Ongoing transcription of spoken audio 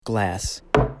glass,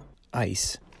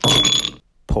 ice,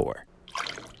 pour.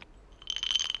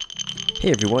 Hey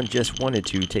everyone, just wanted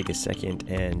to take a second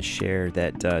and share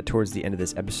that towards the end of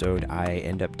this episode, I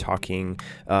end up talking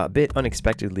a bit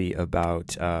unexpectedly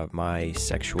about my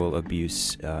sexual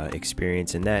abuse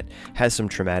experience, and that has some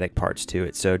traumatic parts to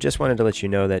it. So just wanted to let you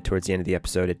know that towards the end of the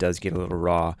episode, it does get a little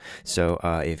raw. So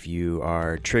if you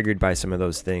are triggered by some of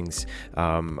those things,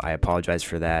 I apologize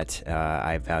for that.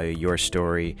 I value your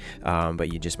story,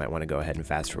 but you just might want to go ahead and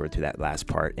fast forward through that last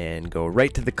part and go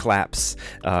right to the claps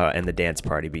and the dance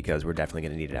party, because we're definitely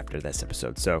going to need it after this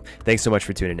episode. So thanks so much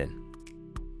for tuning in.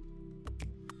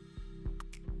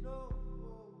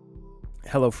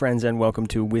 Hello friends, and welcome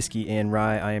to Whiskey and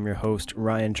Rye. I am your host,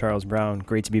 Ryan Charles Brown.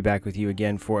 Great to be back with you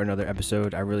again for another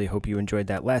episode. I really hope you enjoyed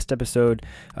that last episode,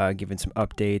 giving some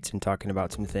updates and talking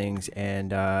about some things.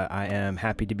 And I am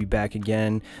happy to be back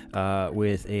again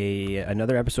with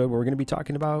another episode where we're going to be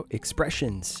talking about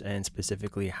expressions, and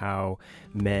specifically how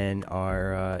men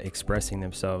are expressing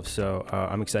themselves. So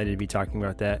I'm excited to be talking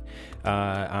about that.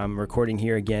 I'm recording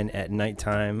here again at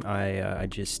nighttime. I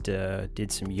just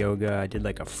did some yoga. I did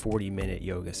like a 40-minute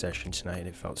yoga session tonight.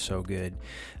 It felt so good,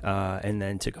 and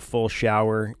then took a full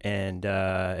shower, and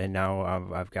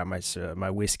now I've got my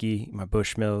whiskey, my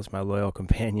Bushmills, my loyal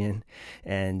companion,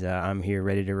 and I'm here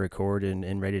ready to record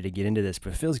and ready to get into this.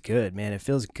 But it feels good, man. It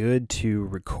feels good to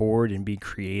record and be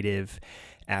creative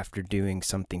after doing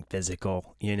something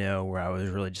physical, where I was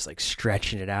really just like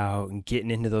stretching it out and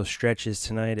getting into those stretches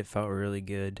tonight. It felt really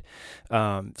good.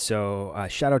 So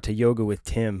shout out to Yoga with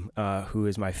Tim, who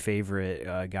is my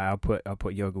favorite guy. I'll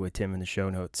put Yoga with Tim in the show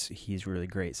notes. He's really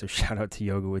great. So shout out to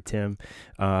Yoga with Tim.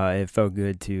 It felt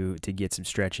good to get some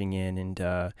stretching in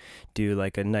and do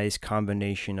like a nice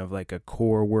combination of like a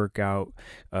core workout,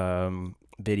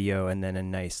 video, and then a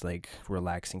nice like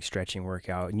relaxing stretching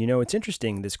workout. And it's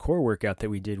interesting, this core workout that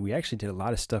we actually did a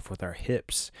lot of stuff with our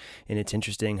hips, and it's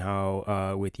interesting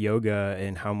how with yoga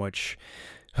and how much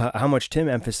Tim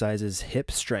emphasizes hip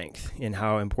strength, and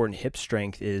how important hip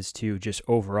strength is to just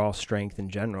overall strength in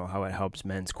general, how it helps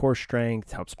men's core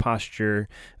strength, helps posture,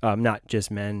 not just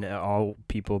men, all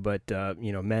people, but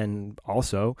men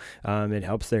also. It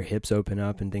helps their hips open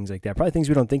up and things like that. Probably things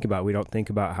we don't think about. We don't think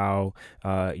about how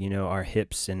our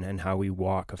hips and how we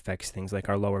walk affects things like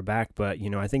our lower back. But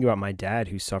I think about my dad,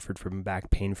 who suffered from back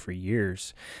pain for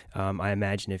years. I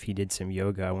imagine if he did some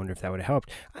yoga, I wonder if that would have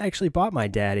helped. I actually bought my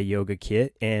dad a yoga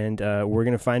kit, and we're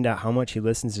going to find out how much he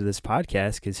listens to this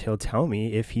podcast, because he'll tell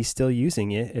me if he's still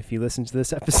using it if he listens to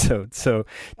this episode. So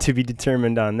to be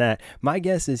determined on that. My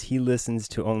guess is he listens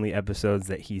to only episodes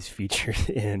that he's featured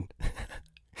in.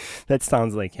 That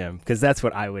sounds like him, because that's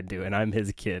what I would do, and I'm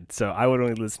his kid, so I would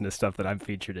only listen to stuff that I'm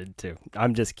featured into.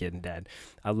 I'm just kidding, Dad.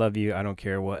 I love you. I don't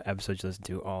care what episodes you listen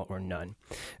to, all or none.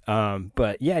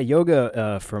 But yeah,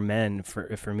 yoga for men,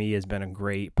 for me, has been a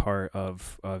great part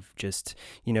of just,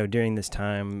 during this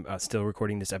time, still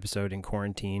recording this episode in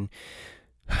quarantine.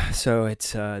 So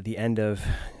it's the end of,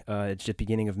 it's just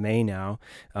beginning of May now.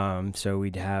 So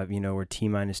we'd have, we're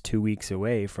T-minus 2 weeks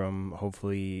away from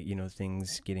hopefully,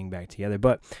 things getting back together.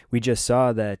 But we just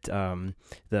saw that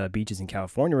the beaches in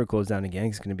California were closed down again.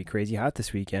 It's going to be crazy hot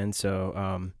this weekend.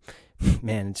 So,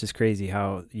 man, it's just crazy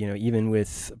how, even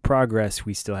with progress,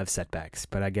 we still have setbacks,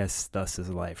 but I guess thus is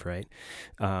life, right?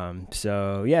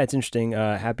 So yeah, it's interesting.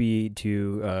 Happy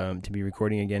to be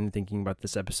recording again and thinking about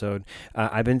this episode.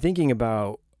 I've been thinking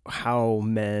about how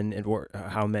men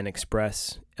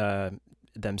express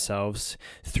themselves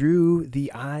through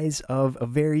the eyes of a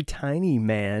very tiny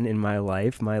man in my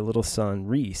life, my little son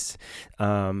Reese,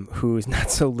 who's not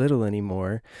so little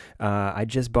anymore. I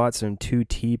just bought some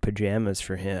 2T pajamas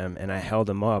for him, and I held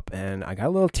them up, and I got a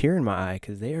little tear in my eye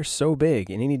because they are so big.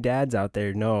 And any dads out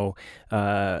there know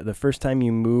the first time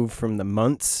you move from the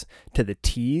months to the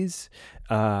T's,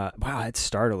 wow, it's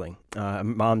startling.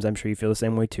 Moms, I'm sure you feel the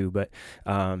same way too. But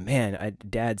man,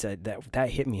 dads, that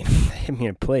hit me. That hit me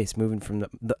in place. Moving from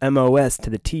the MOS to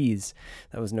the T's,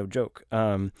 that was no joke.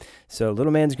 So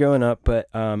little man's growing up, but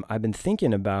I've been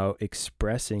thinking about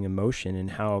expressing emotion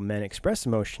and how men express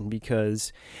emotion,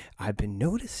 because I've been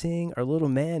noticing our little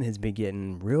man has been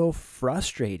getting real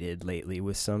frustrated lately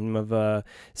with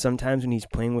sometimes when he's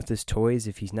playing with his toys,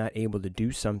 if he's not able to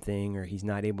do something, or he's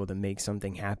not able to make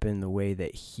something happen the way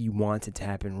that he wants it to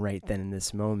happen right then in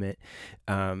this moment,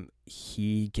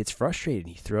 he gets frustrated.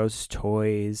 He throws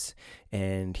toys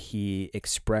and he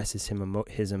expresses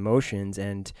his emotions.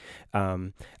 And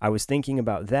I was thinking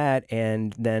about that,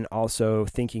 and then also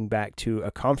thinking back to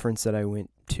a conference that I went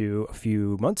to a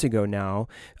few months ago now,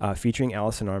 featuring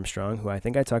Allison Armstrong, who I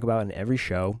think I talk about in every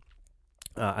show.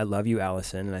 I love you,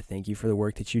 Allison, and I thank you for the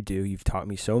work that you do. You've taught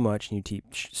me so much, and you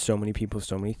teach so many people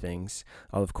so many things.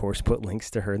 I'll of course put links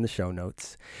to her in the show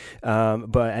notes.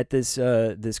 But at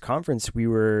this conference, we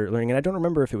were learning, and I don't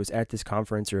remember if it was at this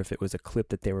conference or if it was a clip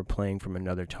that they were playing from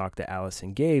another talk that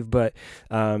Allison gave. But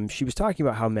she was talking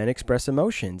about how men express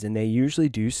emotions, and they usually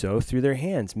do so through their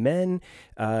hands.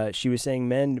 She was saying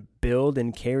men build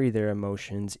and carry their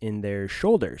emotions in their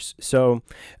shoulders. So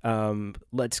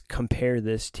let's compare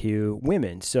this to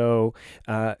women. So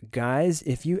guys,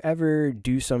 if you ever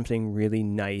do something really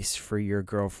nice for your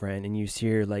girlfriend and you see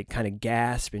her like kind of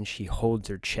gasp and she holds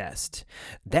her chest,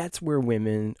 that's where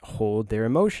women hold their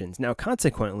emotions. Now,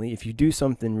 consequently, if you do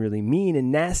something really mean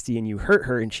and nasty and you hurt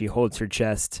her and she holds her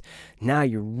chest, now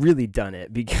you're really done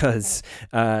it, because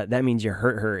that means you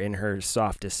hurt her in her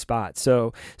softest spot.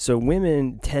 So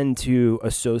women tend to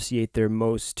associate their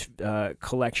most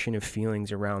collection of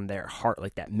feelings around their heart,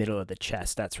 like that middle of the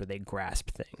chest. That's where they grasp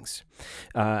things.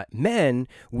 Men,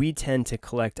 we tend to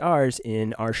collect ours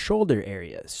in our shoulder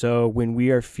area. So when we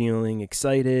are feeling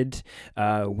excited,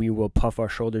 we will puff our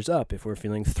shoulders up. If we're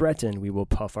feeling threatened, we will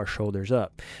puff our shoulders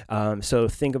up. So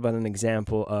think about an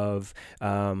example of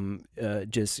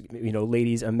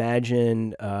ladies,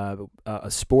 imagine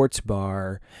a sports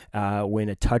bar when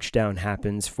a touchdown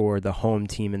happens for the home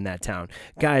team in that town.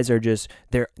 Guys are just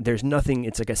there. There's nothing.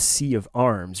 It's like a sea of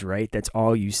arms, right? That's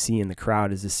all you see in the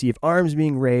crowd is a sea of arms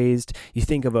being raised. You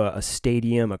think of a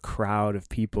stadium, a crowd of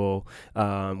people.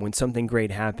 When something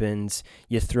great happens,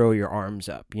 you throw your arms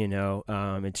up.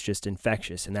 It's just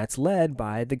infectious, and that's led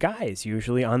by the guys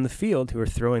usually on the field who are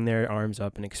throwing their arms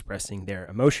up and expressing their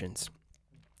emotions.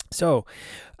 So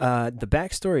the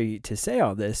backstory to say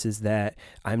all this is that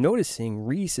I'm noticing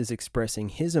Reese is expressing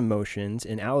his emotions,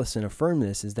 and Allison affirmed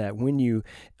this, is that when you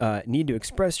need to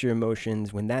express your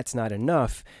emotions, when that's not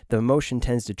enough, the emotion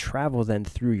tends to travel then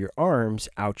through your arms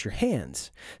out your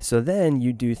hands. So then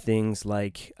you do things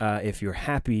like if you're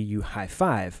happy, you high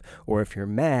five, or if you're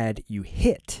mad, you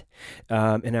hit.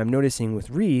 And I'm noticing with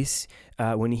Reese,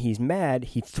 when he's mad,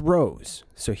 he throws.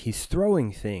 So he's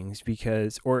throwing things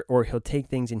or he'll take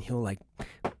things and he'll like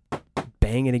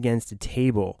bang it against a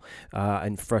table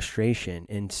in frustration.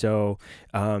 And so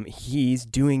he's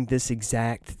doing this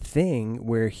exact thing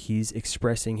where he's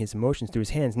expressing his emotions through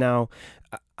his hands. Now,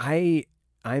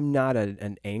 I'm not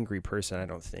an angry person, I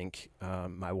don't think.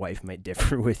 My wife might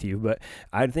differ with you, but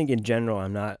I think in general,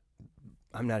 I'm not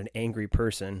an angry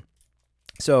person.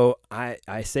 So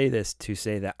I say this to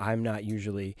say that I'm not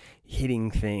usually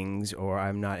hitting things, or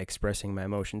I'm not expressing my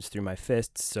emotions through my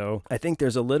fists. So I think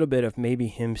there's a little bit of maybe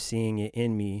him seeing it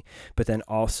in me, but then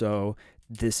also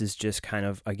this is just kind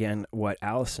of, again, what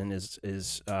Allison is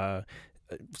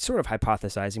sort of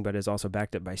hypothesizing, but is also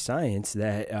backed up by science,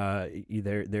 that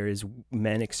there is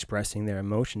men expressing their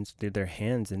emotions through their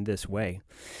hands in this way.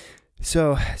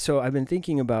 So I've been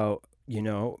thinking about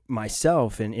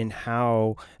myself and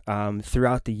how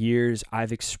throughout the years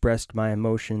I've expressed my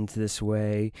emotions this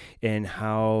way, and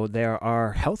how there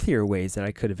are healthier ways that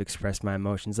I could have expressed my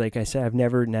emotions. Like I said, I've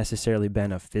never necessarily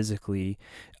been a physically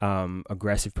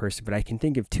aggressive person, but I can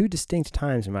think of two distinct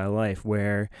times in my life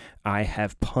where I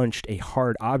have punched a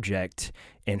hard object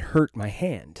and hurt my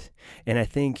hand. And I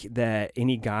think that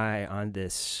any guy on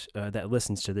this that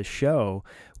listens to this show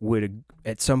would,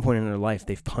 at some point in their life,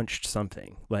 they've punched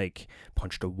something, like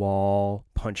punched a wall,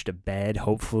 punched a bed,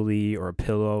 hopefully, or a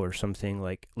pillow or something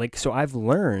like. So I've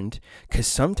learned, because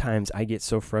sometimes I get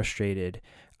so frustrated,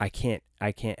 I can't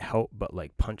help but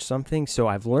like punch something. So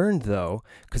I've learned, though,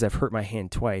 because I've hurt my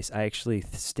hand twice, I actually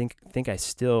think I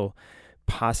still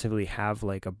possibly have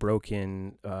like a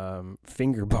broken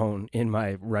finger bone in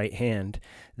my right hand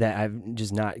that I've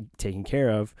just not taken care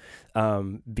of,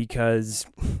 because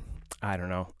I don't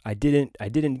know. I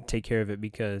didn't take care of it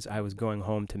because I was going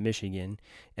home to Michigan,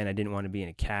 and I didn't want to be in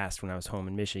a cast when I was home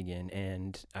in Michigan,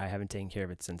 and I haven't taken care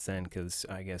of it since then, because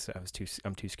I guess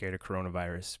I'm too scared of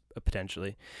coronavirus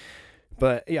potentially.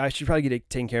 But yeah, I should probably get it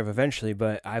taken care of eventually.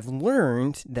 But I've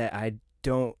learned that I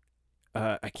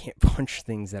can't punch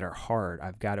things that are hard.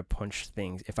 I've got to punch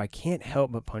things. If I can't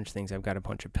help but punch things, I've got to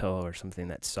punch a pillow or something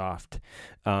that's soft.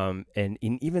 And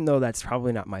even though that's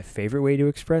probably not my favorite way to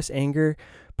express anger,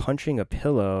 punching a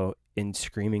pillow and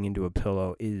screaming into a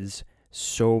pillow is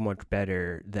so much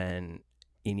better than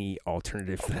any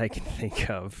alternative that I can think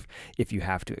of if you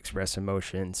have to express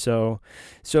emotion. So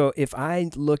if I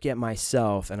look at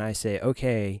myself and I say,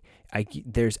 okay,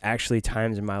 there's actually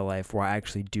times in my life where I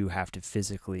actually do have to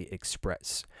physically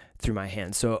express through my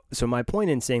hands. So my point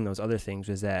in saying those other things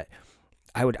was that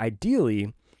I would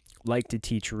ideally like to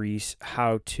teach Reese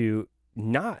how to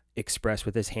not express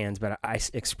with his hands, but I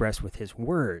express with his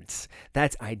words.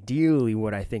 That's ideally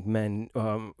what I think men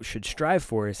should strive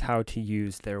for, is how to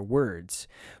use their words.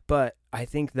 But I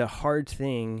think the hard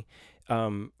thing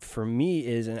for me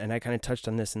is, and I kind of touched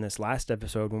on this in this last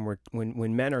episode,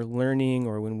 when men are learning,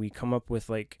 or when we come up with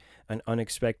like an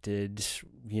unexpected,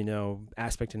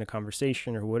 aspect in a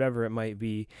conversation or whatever it might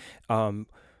be,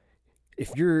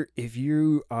 if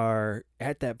you are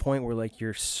at that point where like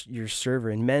your server,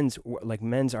 and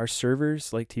men's our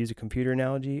servers, like, to use a computer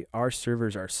analogy, our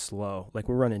servers are slow. Like,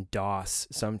 we're running DOS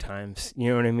sometimes, you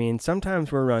know what I mean?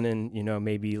 Sometimes we're running,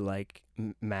 maybe like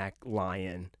Mac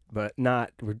Lion, but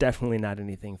we're definitely not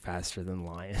anything faster than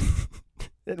Lion.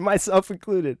 And myself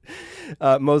included,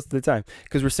 most of the time,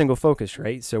 because we're single focused,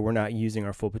 right? So we're not using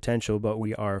our full potential, but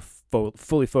we are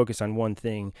fully focused on one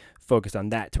thing, focused on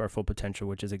that to our full potential,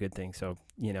 which is a good thing. So,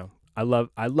 I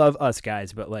love us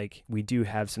guys, but like, we do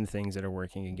have some things that are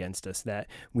working against us that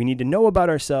we need to know about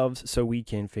ourselves, so we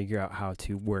can figure out how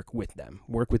to work with them,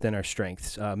 work within our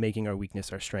strengths, making our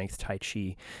weakness our strength. Tai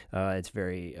Chi, it's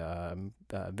very,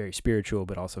 very spiritual,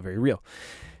 but also very real.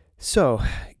 So,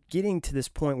 getting to this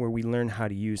point where we learn how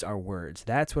to use our words,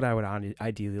 that's what I would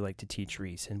ideally like to teach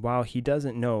Reese. And while he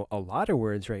doesn't know a lot of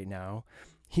words right now,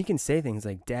 he can say things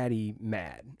like "daddy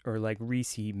mad" or like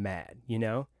 "Reese mad,"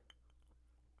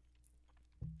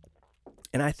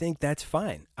 And I think that's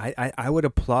fine. I would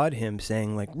applaud him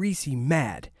saying like "Reese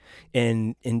mad,"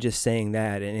 and just saying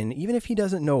that. And even if he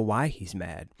doesn't know why he's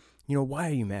mad, why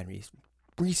are you mad, Reese?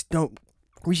 Reese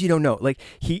don't know. Like,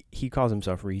 he calls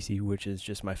himself Reese, which is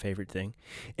just my favorite thing.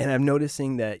 And I'm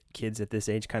noticing that kids at this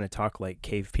age kind of talk like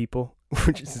cave people,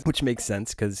 which makes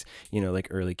sense, because, like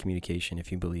early communication,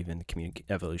 if you believe in the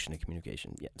evolution of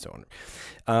communication, so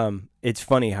on. It's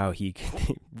funny how he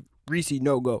Reese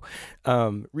no go,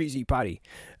 Reese potty.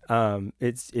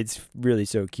 It's really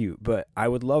so cute, but I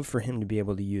would love for him to be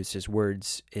able to use his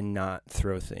words and not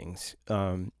throw things.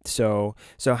 So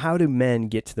how do men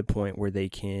get to the point where they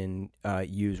can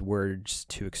use words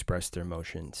to express their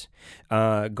emotions?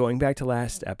 Going back to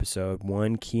last episode,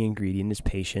 one key ingredient is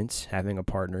patience, having a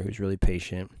partner who's really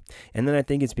patient. And then I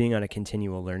think it's being on a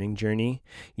continual learning journey,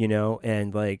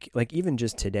 and like even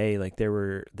just today, like there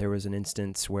was an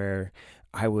instance where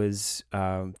I was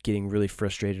getting really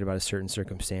frustrated about a certain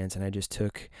circumstance, and I just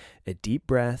took a deep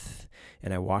breath,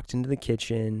 and I walked into the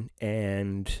kitchen,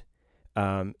 and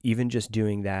even just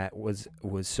doing that was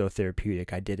so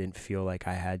therapeutic. I didn't feel like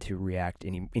I had to react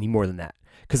any more than that,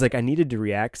 because like I needed to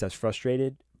react because I was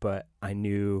frustrated, but I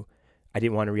knew I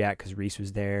didn't want to react because Reese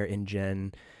was there and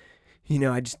Jen.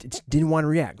 I just didn't want to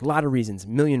react. A lot of reasons, a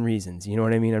million reasons. You know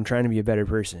what I mean? I'm trying to be a better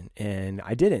person, and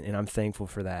I didn't, and I'm thankful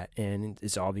for that. And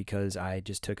it's all because I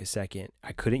just took a second.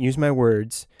 I couldn't use my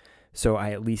words, so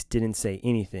I at least didn't say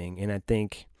anything. And I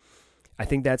think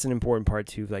that's an important part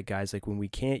too. Like, guys, like when we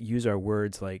can't use our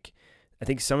words, like I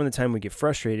think some of the time we get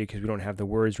frustrated because we don't have the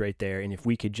words right there. And if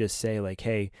we could just say like,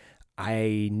 hey,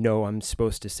 I know I'm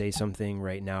supposed to say something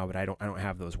right now, but I don't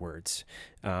have those words.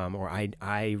 Or I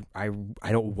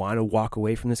don't want to walk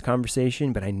away from this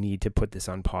conversation, but I need to put this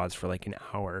on pause for like an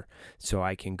hour so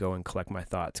I can go and collect my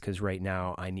thoughts. 'Cause right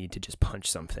now I need to just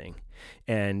punch something.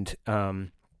 And,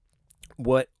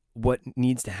 what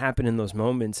needs to happen in those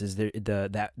moments is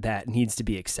that needs to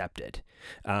be accepted.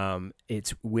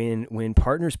 It's when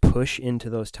partners push into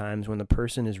those times when the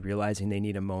person is realizing they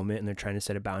need a moment and they're trying to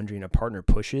set a boundary and a partner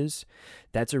pushes,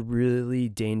 that's a really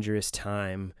dangerous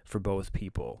time for both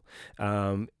people.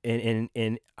 And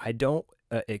I don't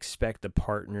expect the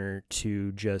partner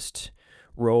to just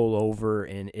roll over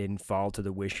and fall to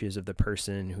the wishes of the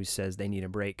person who says they need a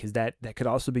break, because that could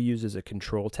also be used as a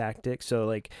control tactic. So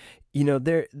like,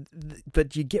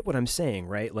 but you get what I'm saying,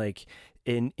 right? Like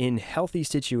in healthy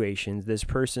situations, this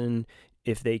person,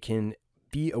 if they can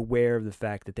be aware of the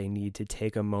fact that they need to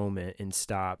take a moment and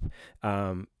stop,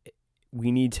 we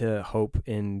need to hope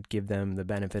and give them the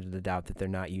benefit of the doubt that they're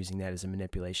not using that as a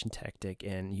manipulation tactic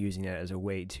and using that as a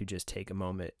way to just take a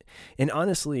moment. And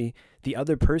honestly, the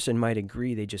other person might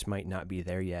agree, they just might not be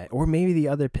there yet. Or maybe the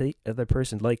other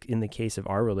person, like in the case of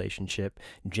our relationship,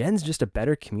 Jen's just a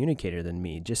better communicator than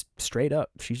me, just straight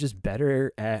up. She's just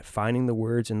better at finding the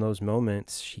words in those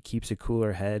moments. She keeps a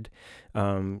cooler head.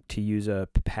 To use a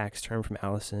Pax term from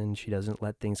Allison, she doesn't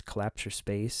let things collapse her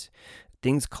space.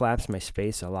 Things collapse my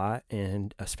space a lot,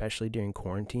 and especially during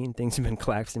quarantine, things have been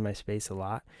collapsing my space a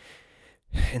lot,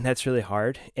 and that's really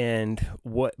hard.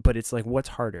 But it's like, what's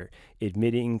harder,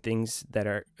 admitting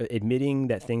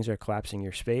that things are collapsing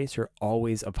your space, or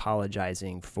always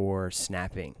apologizing for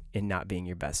snapping and not being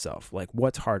your best self? Like,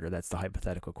 what's harder? That's the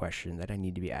hypothetical question that I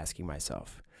need to be asking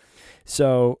myself.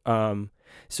 So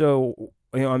So,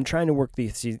 I'm trying to work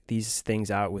these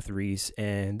things out with Reese,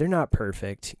 and they're not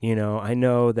perfect. I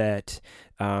know that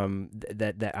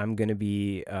that I'm gonna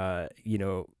be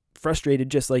frustrated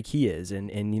just like he is, and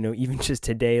even just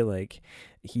today, like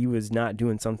he was not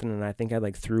doing something, and I think I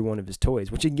like threw one of his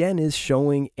toys, which again is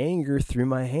showing anger through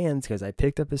my hands because I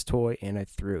picked up his toy and I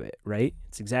threw it. Right?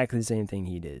 It's exactly the same thing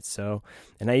he did. So,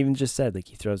 and I even just said like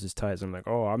he throws his toys. I'm like,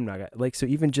 oh, I'm not gonna, like, so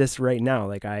even just right now,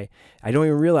 like I don't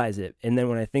even realize it, and then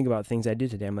when I think about things I did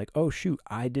today, I'm like, oh shoot,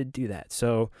 I did do that.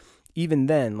 So even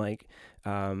then, like,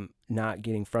 not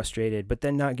getting frustrated, but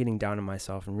then not getting down on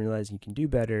myself and realizing you can do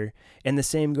better. And the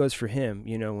same goes for him,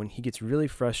 when he gets really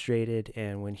frustrated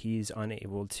and when he's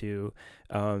unable to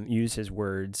use his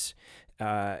words.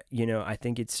 I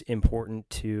think it's important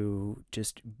to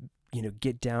just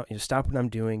get down, stop what I'm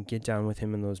doing, get down with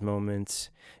him in those moments,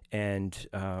 and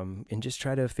just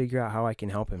try to figure out how I can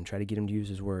help him, try to get him to use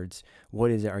his words. What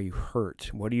is it? Are you hurt?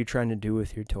 What are you trying to do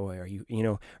with your toy? Are you,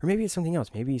 or maybe it's something else.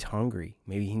 Maybe he's hungry.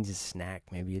 Maybe he needs a snack.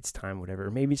 Maybe it's time, whatever.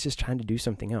 Or maybe it's just trying to do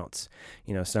something else.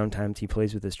 Sometimes he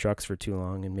plays with his trucks for too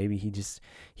long, and maybe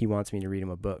he wants me to read him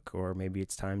a book, or maybe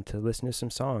it's time to listen to some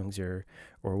songs or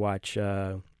watch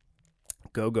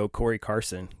Go Corey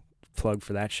Carson. Plug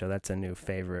for that show. That's a new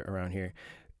favorite around here.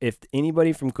 If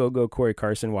anybody from Go Corey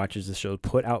Carson watches the show,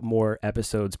 put out more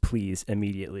episodes, please,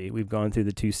 immediately. We've gone through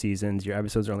the 2 seasons. Your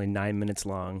episodes are only 9 minutes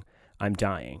long. I'm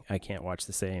dying. I can't watch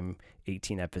the same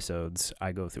 18 episodes.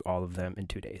 I go through all of them in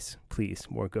 2 days. Please,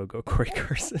 more Go Corey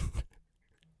Carson.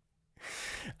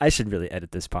 I should really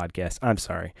edit this podcast. I'm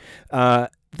sorry. That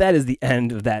is the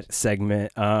end of that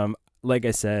segment. Like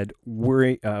I said,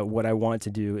 what I want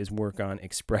to do is work on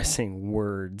expressing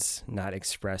words, not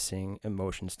expressing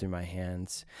emotions through my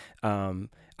hands.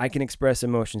 I can express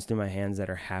emotions through my hands that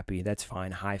are happy. That's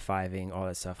fine. High-fiving, all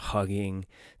that stuff, hugging.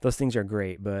 Those things are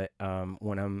great. But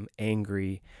when I'm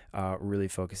angry, really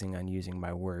focusing on using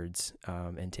my words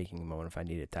and taking a moment if I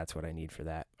need it, that's what I need for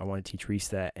that. I want to teach Reese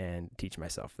that and teach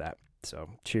myself that. So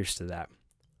cheers to that.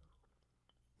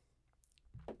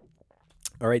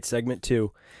 All right, segment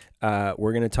 2.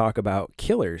 We're going to talk about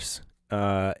killers,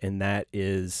 and that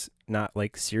is not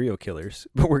like serial killers,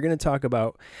 but we're going to talk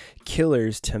about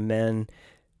killers to men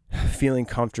feeling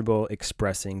comfortable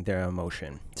expressing their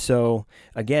emotion. So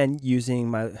again, using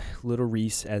my little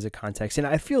Reese as a context, and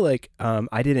I feel like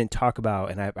I didn't talk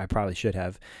about, and I probably should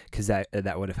have, because that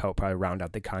would have helped probably round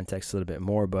out the context a little bit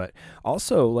more. But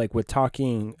also, like with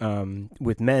talking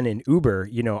with men in Uber,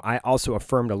 I also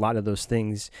affirmed a lot of those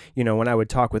things. When I would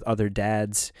talk with other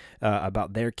dads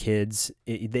about their kids,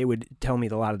 they would tell me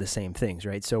a lot of the same things,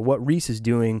 right? So what Reese is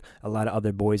doing, a lot of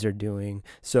other boys are doing.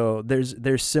 So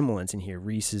there's semblance in here.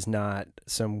 Reese is not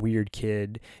some weird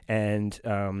kid, and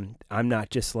I'm not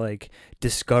just like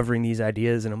discovering these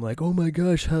ideas and I'm like, oh my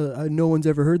gosh, no one's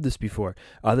ever heard this before.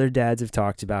 Other dads have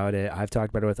talked about it. I've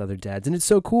talked about it with other dads, and it's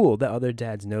so cool that other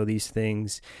dads know these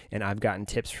things, and I've gotten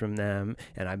tips from them,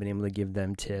 and I've been able to give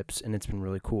them tips, and it's been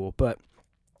really cool. But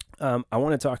I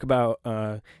want to talk about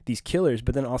these killers,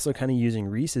 but then also kind of using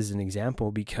Reese as an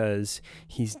example, because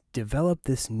he's developed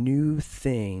this new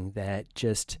thing that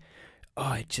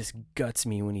it just guts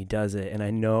me when he does it. And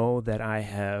I know that I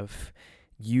have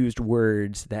used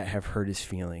words that have hurt his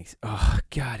feelings. Oh,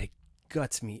 God, it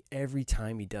guts me every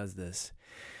time he does this.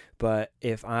 But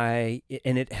and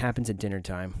it happens at dinner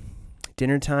time.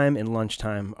 Dinner time and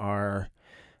lunchtime are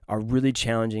really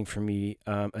challenging for me,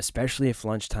 especially if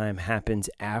lunchtime happens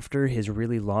after his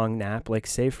really long nap. Like,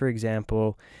 say, for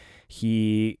example,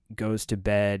 he goes to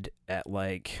bed at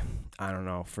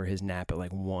for his nap at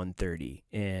 1:30,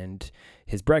 and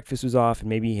his breakfast was off, and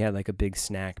maybe he had a big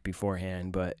snack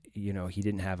beforehand, but he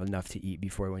didn't have enough to eat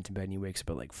before he went to bed, and he wakes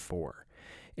up at 4.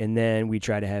 And then we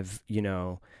try to have,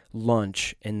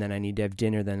 lunch, and then I need to have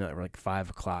dinner then at 5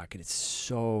 o'clock. And it's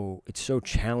so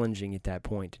challenging at that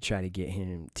point to try to get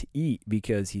him to eat,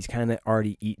 because he's kind of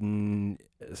already eaten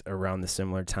around the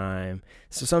similar time.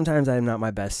 So sometimes I'm not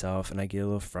my best self, and I get a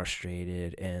little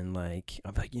frustrated, and I'm like,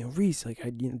 Reese,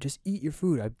 just eat your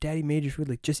food. Daddy made your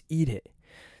food, just eat it.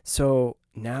 So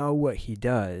now what he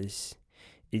does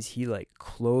is he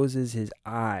closes his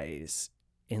eyes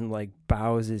and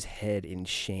bows his head in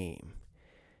shame.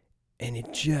 And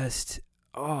it just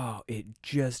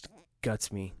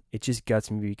guts me. It just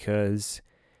guts me, because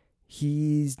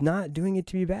he's not doing it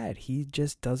to be bad. He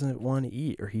just doesn't want to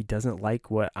eat, or he doesn't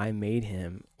like what I made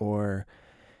him, or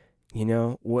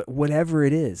whatever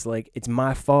it is. It's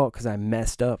my fault because I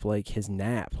messed up his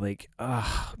nap.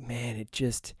 Man,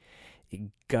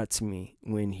 it guts me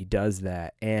when he does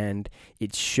that. And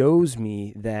it shows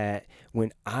me that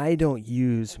when I don't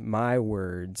use my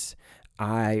words,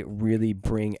 I really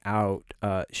bring out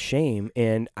shame,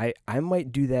 and I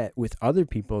might do that with other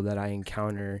people that I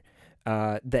encounter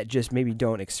that just maybe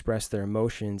don't express their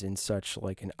emotions in such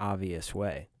like an obvious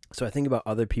way. So I think about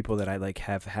other people that I like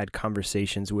have had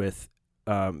conversations with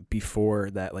before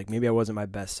that, like maybe I wasn't my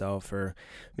best self, or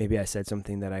maybe I said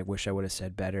something that I wish I would have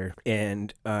said better.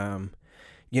 And, and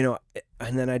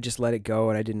then I just let it go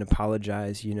and I didn't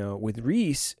apologize. With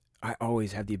Reese, I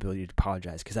always have the ability to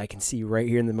apologize because I can see right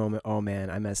here in the moment, oh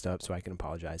man, I messed up, so I can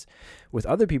apologize. With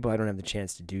other people, I don't have the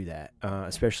chance to do that,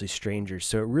 especially strangers.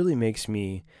 So it really makes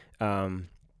me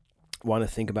want to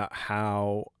think about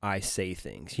how I say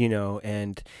things,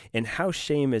 and how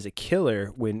shame is a killer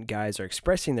when guys are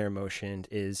expressing their emotions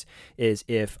is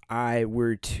if I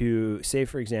were to say,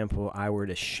 for example, I were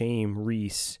to shame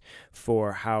Reese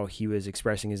for how he was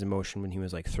expressing his emotion when he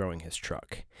was like throwing his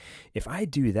truck. If I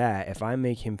do that, if I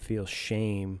make him feel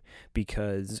shame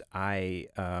because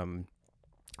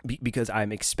because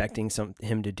I'm expecting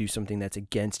him to do something that's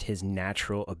against his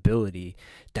natural ability,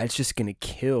 that's just going to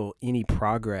kill any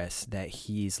progress that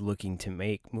he's looking to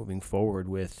make moving forward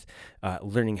with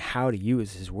learning how to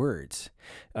use his words.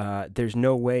 There's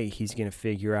no way he's going to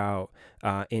figure out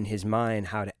in his mind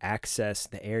how to access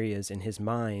the areas in his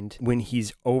mind when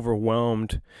he's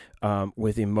overwhelmed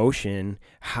with emotion,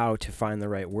 how to find the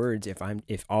right words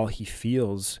if all he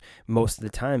feels most of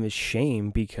the time is shame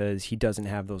because he doesn't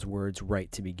have those words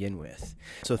right to begin with.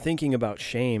 So thinking about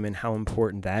shame and how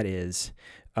important that is,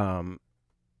 in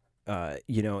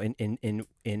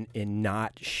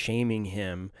not shaming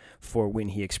him for when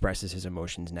he expresses his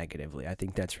emotions negatively. I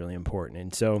think that's really important.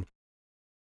 And so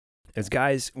as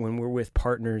guys, when we're with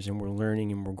partners and we're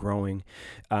learning and we're growing,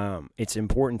 it's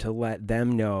important to let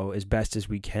them know as best as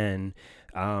we can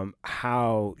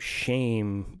how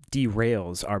shame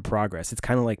derails our progress. It's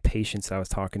kind of like patience I was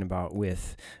talking about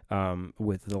with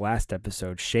the last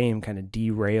episode. Shame kind of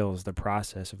derails the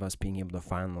process of us being able to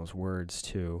find those words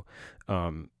to,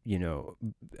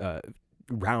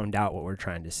 round out what we're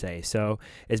trying to say. So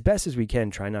as best as we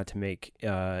can, try not to make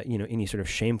any sort of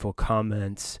shameful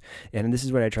comments. And this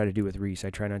is what I try to do with Reese. I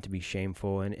try not to be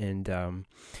shameful, and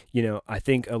I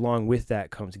think along with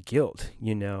that comes guilt,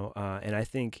 and I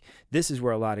think this is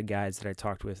where a lot of guys that I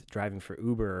talked with driving for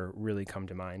Uber really come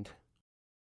to mind.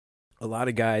 A lot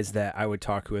of guys that I would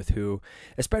talk with who,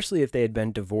 especially if they had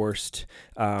been divorced,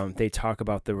 they talk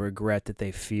about the regret that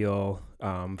they feel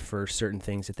for certain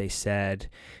things that they said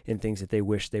and things that they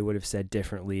wish they would have said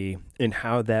differently, and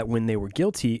how that when they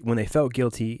felt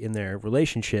guilty in their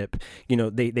relationship,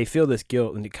 they feel this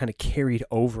guilt and it kind of carried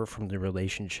over from the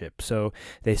relationship. So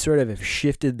they sort of have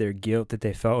shifted their guilt that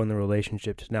they felt in the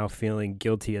relationship to now feeling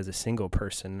guilty as a single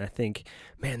person. And I think,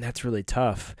 man, that's really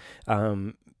tough.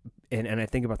 And I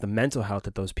think about the mental health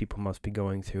that those people must be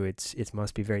going through. It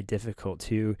must be very difficult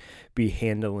to be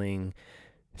handling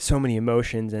so many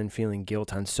emotions and feeling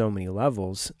guilt on so many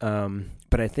levels.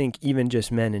 But I think even just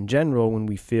men in general, when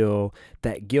we feel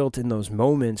that guilt in those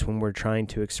moments when we're trying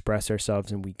to express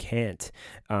ourselves and we can't,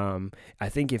 I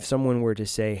think if someone were to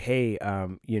say, hey,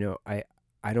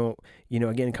 I don't,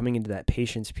 again, coming into that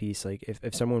patience piece, like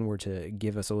if someone were to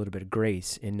give us a little bit of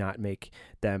grace and not make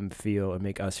them feel and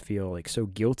make us feel like so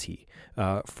guilty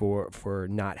for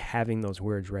not having those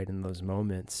words right in those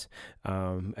moments,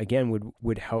 again,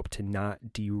 would help to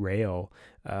not derail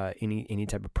any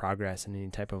type of progress and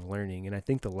any type of learning. And I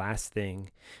think the last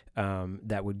thing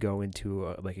that would go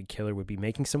into like a killer would be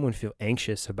making someone feel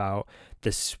anxious about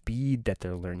the speed that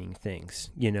they're learning things.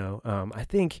 I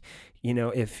think,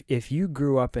 if you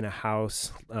grew up in a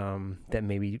house that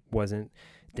maybe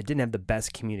that didn't have the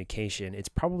best communication, it's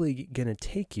probably going to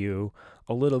take you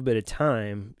a little bit of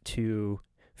time to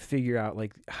figure out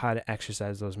like how to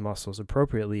exercise those muscles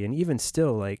appropriately. And even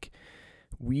still, like,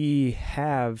 we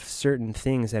have certain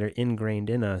things that are ingrained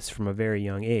in us from a very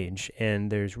young age, and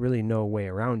there's really no way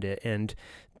around it. And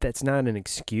that's not an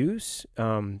excuse.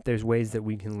 There's ways that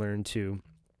we can learn to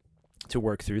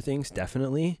work through things,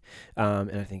 definitely.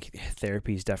 And I think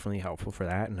therapy is definitely helpful for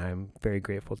that. And I'm very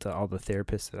grateful to all the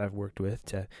therapists that I've worked with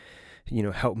to,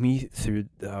 help me through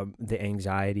the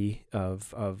anxiety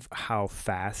of how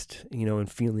fast,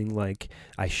 and feeling like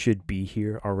I should be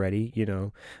here already,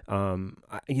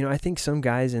 I think some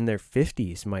guys in their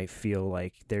 50s might feel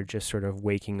like they're just sort of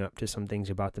waking up to some things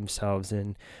about themselves.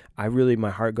 And my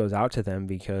heart goes out to them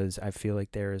because I feel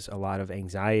like there's a lot of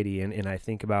anxiety. And I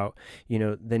think about,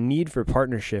 the need for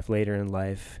partnership later in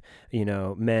life,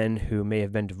 men who may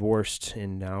have been divorced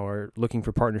and now are looking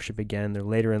for partnership again. They're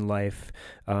later in life,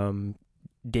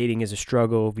 dating is a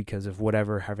struggle because of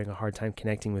whatever, having a hard time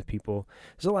connecting with people.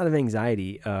 There's a lot of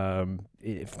anxiety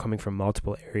coming from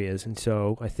multiple areas. And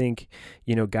so I think,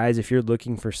 guys, if you're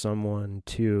looking for someone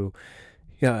to,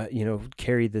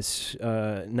 carry this,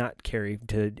 not carry,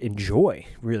 to enjoy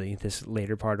really this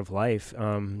later part of life,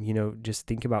 just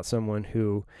think about someone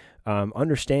who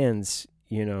understands,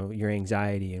 your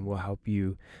anxiety and will help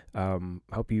you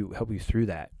through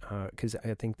that. Because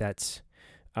I think that's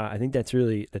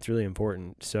really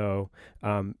important. So,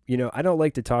 I don't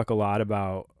like to talk a lot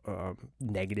about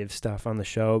negative stuff on the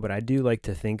show, but I do like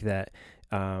to think that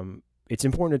it's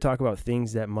important to talk about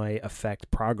things that might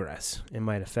affect progress and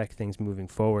might affect things moving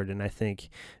forward. And I think,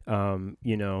 a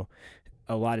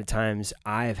lot of times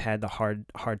I've had the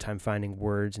hard time finding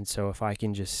words. And so if I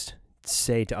can just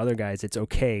say to other guys, it's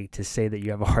okay to say that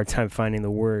you have a hard time finding the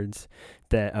words,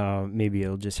 that maybe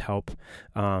it'll just help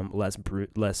less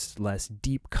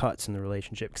deep cuts in the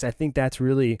relationship. Because I think that's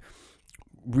really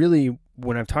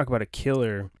when I talk about a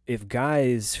killer, if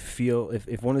guys feel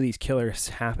if one of these killers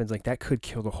happens, like that could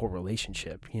kill the whole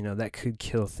relationship. That could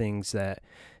kill things that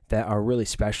are really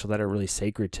special, that are really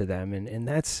sacred to them, and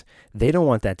that's, they don't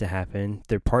want that to happen.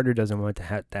 Their partner doesn't want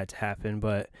that to happen,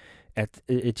 but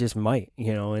it just might,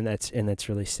 and that's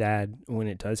really sad when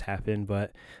it does happen.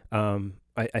 But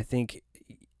I think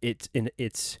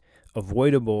it's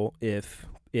avoidable if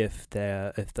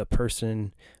the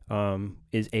person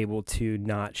is able to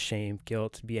not shame,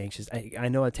 guilt, be anxious. I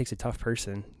know it takes a tough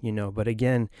person, but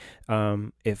again,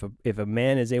 if a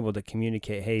man is able to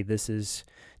communicate, hey, this is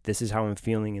how I'm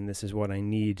feeling and this is what I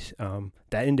need,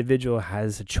 that individual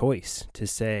has a choice to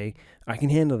say, I can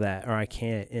handle that or I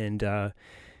can't.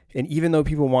 And even though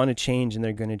people want to change and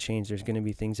they're going to change, there's going to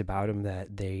be things about them that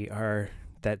are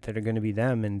going to be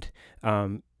them. And,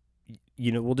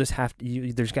 we'll just have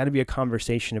to, there's got to be a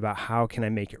conversation about how can I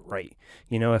make it right?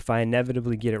 If I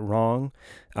inevitably get it wrong,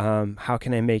 how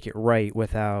can I make it right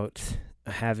without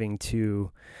having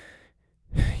to,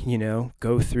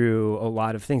 go through a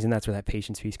lot of things? And that's where that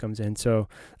patience piece comes in. So,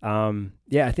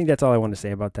 I think that's all I want to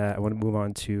say about that. I want to move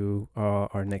on to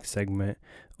our next segment.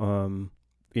 I'm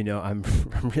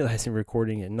realizing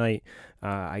recording at night,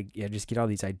 I just get all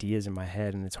these ideas in my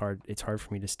head, and it's hard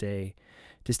for me to stay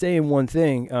in one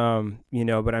thing,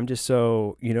 but I'm just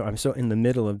so, I'm so in the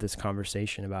middle of this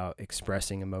conversation about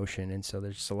expressing emotion. And so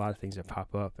there's just a lot of things that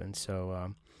pop up. And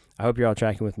so, I hope you're all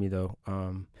tracking with me though.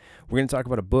 We're going to talk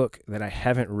about a book that I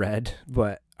haven't read,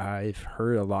 but I've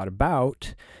heard a lot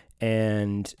about,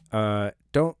 and,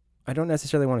 I don't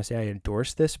necessarily want to say I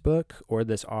endorse this book or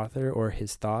this author or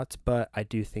his thoughts, but I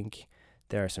do think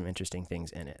there are some interesting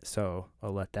things in it. So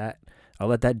I'll let that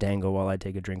dangle while I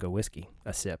take a drink of whiskey,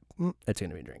 a sip. That's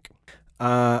going to be a drink.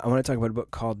 I want to talk about a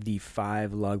book called The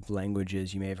 5 Love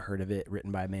Languages. You may have heard of it,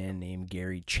 written by a man named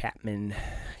Gary Chapman.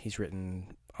 He's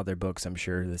written other books, I'm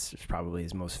sure. This is probably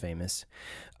his most famous.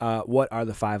 What are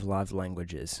the 5 love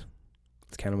languages?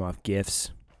 Let's count them off.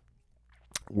 Gifts,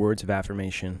 words of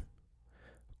affirmation,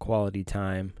 quality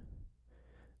time,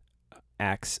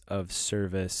 acts of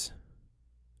service,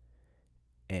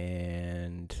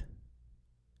 and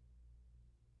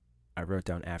I wrote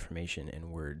down affirmation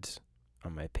and words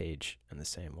on my page on the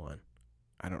same one.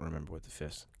 I don't remember what the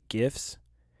fifth. Gifts,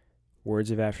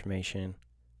 words of affirmation,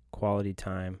 quality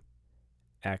time,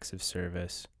 acts of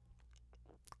service,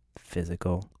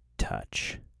 physical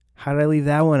touch. How did I leave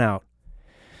that one out?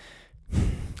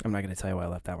 I'm not going to tell you why I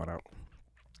left that one out.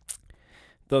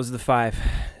 Those are the 5.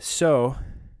 So,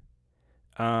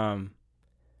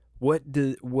 what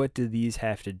do these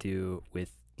have to do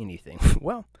with anything?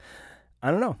 Well,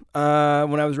 I don't know.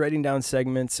 When I was writing down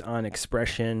segments on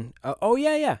expression,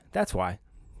 that's why.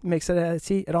 Makes it.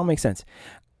 See, it all makes sense.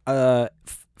 5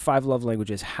 love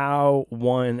languages. How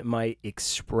one might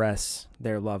express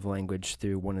their love language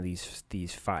through one of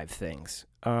these 5 things.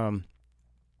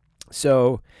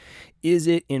 So, is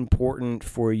it important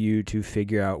for you to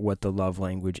figure out what the love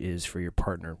language is for your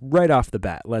partner? Right off the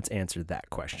bat, let's answer that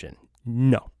question.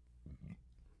 No,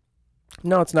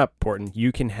 it's not important.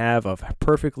 You can have a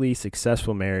perfectly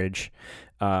successful marriage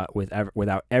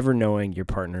without ever knowing your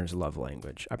partner's love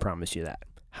language. I promise you that.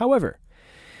 However,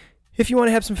 if you want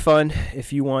to have some fun,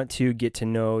 if you want to get to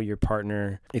know your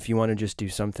partner, if you want to just do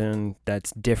something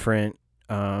that's different,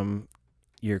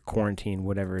 your quarantine,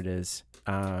 whatever it is,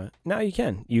 now you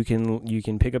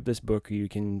can pick up this book, or you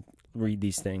can read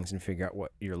these things and figure out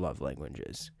what your love language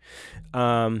is.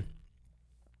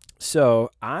 So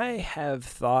I have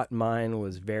thought mine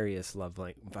was various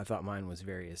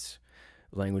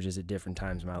languages at different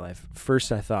times in my life.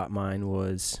 First, I thought mine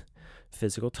was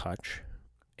physical touch,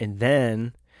 and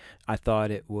then I thought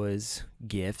it was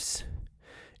gifts,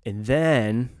 And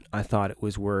then I thought it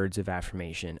was words of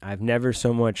affirmation. I've never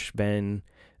so much been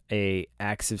a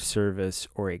acts of service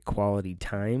or a quality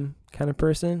time kind of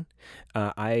person.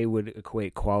 I would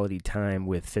equate quality time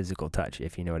with physical touch,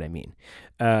 if you know what I mean.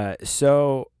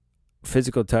 So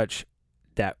physical touch,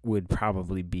 that would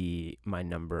probably be my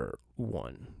number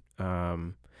one.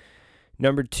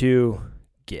 Number two,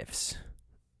 gifts.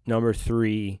 Number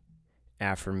three,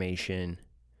 affirmation.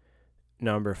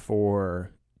 Number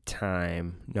four,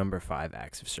 time. Number five,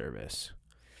 acts of service.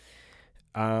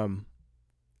 And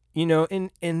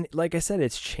like I said,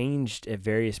 it's changed at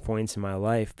various points in my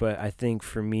life, but I think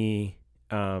for me,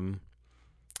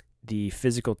 the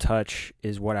physical touch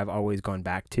is what I've always gone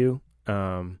back to.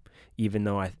 Even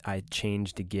though I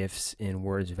changed the gifts in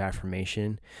words of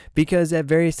affirmation, because at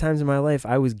various times in my life,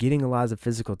 I was getting a lot of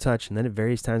physical touch. And then at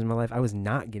various times in my life, I was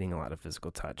not getting a lot of physical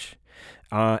touch.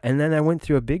 And then I went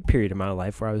through a big period of my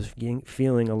life where I was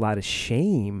feeling a lot of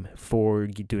shame for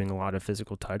doing a lot of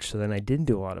physical touch. So then I didn't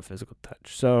do a lot of physical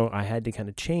touch. So I had to kind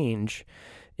of change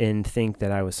and think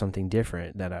that I was something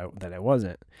different that I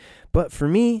wasn't. But for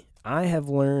me, I have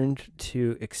learned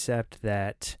to accept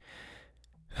that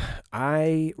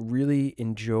I really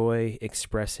enjoy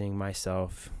expressing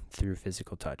myself through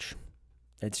physical touch.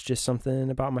 It's just something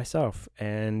about myself.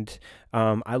 And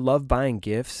I love buying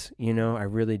gifts, I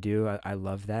really do. I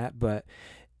love that. But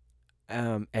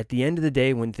at the end of the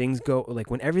day, when things go, like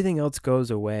when everything else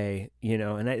goes away,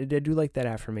 and I do like that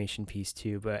affirmation piece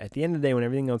too, but at the end of the day, when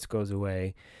everything else goes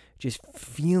away, just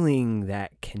feeling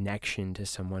that connection to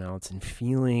someone else and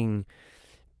feeling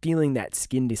that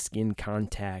skin to skin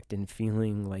contact and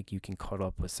feeling like you can cuddle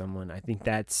up with someone, I think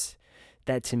that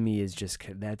to me is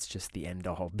that's just the end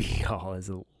all be all, is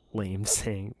a lame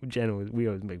saying. Generally, we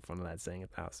always make fun of that saying at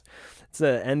the house. It's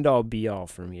the end all be all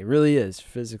for me. It really is.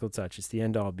 Physical touch. It's the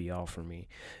end all be all for me.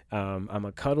 I'm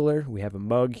a cuddler. We have a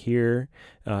mug here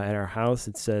at our house.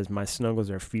 It says, "My snuggles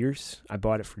are fierce." I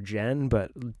bought it for Jen,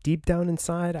 but deep down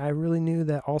inside, I really knew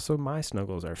that also my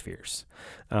snuggles are fierce.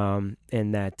 And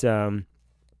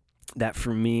that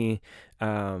for me,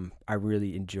 I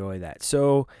really enjoy that.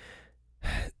 So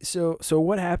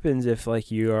what happens if like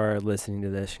you are listening to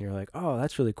this and you're like, oh,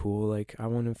 that's really cool. Like, I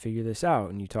want to figure this out.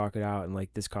 And you talk it out and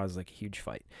like this causes like a huge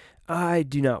fight. I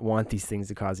do not want these things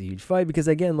to cause a huge fight because,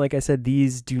 again, like I said,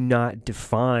 these do not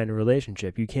define a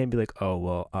relationship. You can't be like, oh,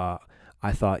 well,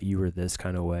 I thought you were this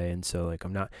kind of way. And so like,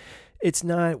 I'm not. It's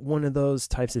not one of those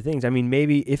types of things. I mean,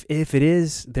 maybe if it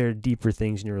is, there are deeper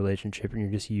things in your relationship and you're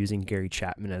just using Gary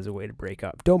Chapman as a way to break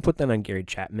up. Don't put that on Gary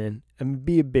Chapman. And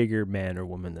be a bigger man or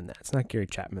woman than that. It's not Gary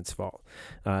Chapman's fault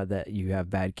that you have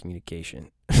bad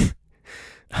communication.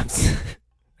 I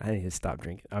need to stop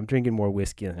drinking. I'm drinking more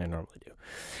whiskey than I normally do.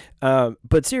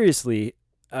 But seriously,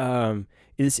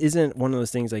 this isn't one of those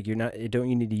things like you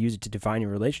need to use it to define your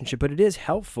relationship, but it is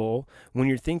helpful when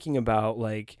you're thinking about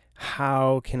like,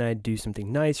 how can I do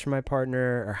something nice for my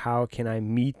partner, or how can I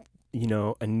meet,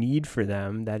 a need for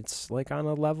them that's like on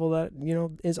a level that,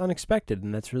 is unexpected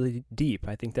and that's really deep.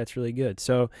 I think that's really good.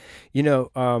 So,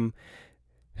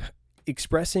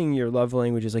 expressing your love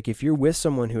language is like, if you're with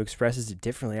someone who expresses it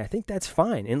differently, I think that's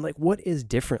fine. And like, what is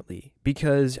differently?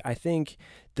 Because I think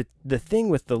the thing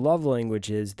with the love language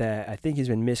is that I think has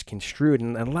been misconstrued,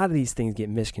 and a lot of these things get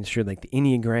misconstrued, like the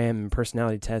Enneagram and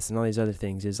personality tests and all these other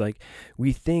things, is like,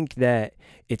 we think that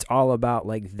it's all about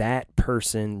like that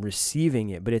person receiving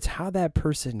it, but it's how that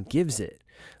person gives it.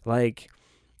 Like,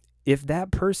 if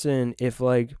that person, if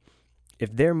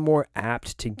they're more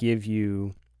apt to give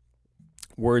you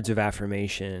words of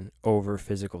affirmation over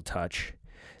physical touch,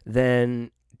 then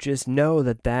just know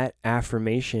that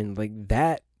affirmation, like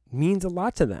that, means a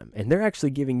lot to them, and they're actually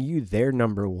giving you their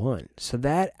number one. So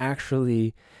that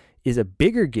actually is a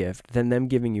bigger gift than them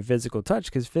giving you physical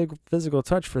touch, because physical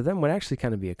touch for them would actually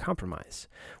kind of be a compromise.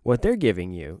 What they're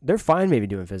giving you, they're fine maybe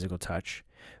doing physical touch,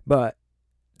 but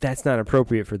that's not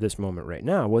appropriate for this moment right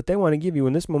now. What they want to give you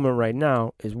in this moment right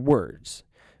now is words,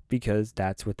 because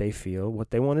that's what they feel,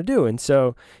 what they want to do. And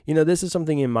so, this is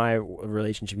something in my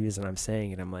relationship, even I'm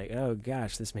saying it, I'm like, oh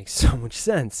gosh, this makes so much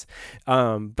sense.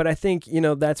 But I think,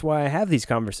 that's why I have these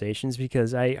conversations,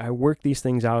 because I work these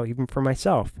things out even for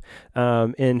myself.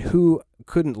 And who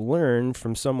couldn't learn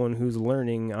from someone who's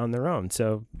learning on their own?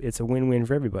 So it's a win-win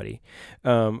for everybody.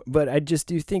 But I just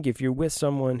do think if you're with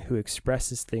someone who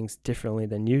expresses things differently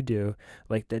than you do,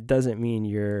 like, that doesn't mean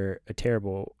you're a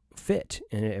terrible fit,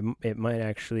 and it might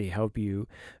actually help you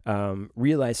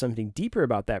realize something deeper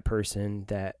about that person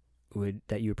that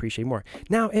you appreciate more.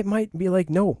 Now, it might be like,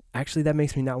 no, actually that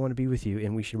makes me not want to be with you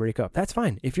and we should break up. That's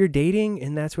fine. If you're dating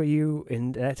and that's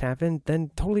happened,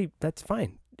 then totally, that's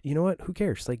fine. you know what? Who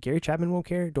cares? Like, Gary Chapman won't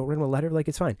care. Don't write him a letter. Like,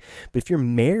 it's fine. But if you're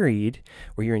married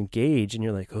or you're engaged and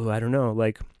you're like, oh, I don't know,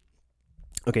 like,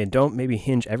 okay, don't maybe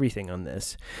hinge everything on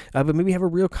this, but maybe have a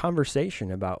real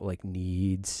conversation about like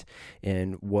needs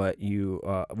and what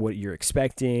you're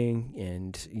expecting,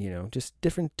 and just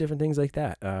different things like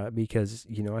that. Because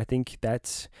I think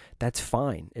that's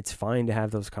fine. It's fine to have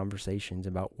those conversations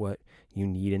about what you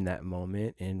need in that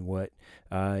moment and what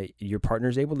your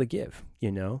partner's able to give.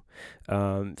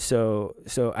 So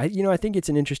I think it's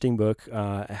an interesting book.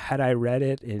 Had I read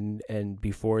it and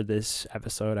before this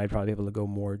episode, I'd probably be able to go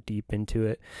more deep into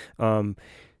it.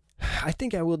 I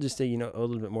think I will just say, a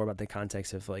little bit more about the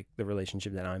context of like the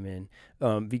relationship that I'm in,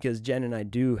 because Jen and I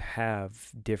do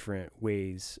have different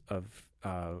ways of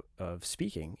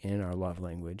speaking in our love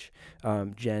language.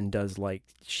 Jen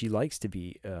she likes to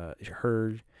be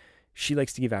heard. She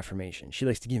likes to give affirmation. She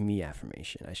likes to give me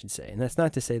affirmation, I should say. And that's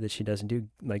not to say that she doesn't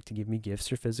like to give me gifts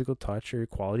or physical touch or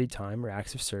quality time or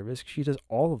acts of service. She does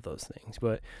all of those things.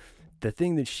 But the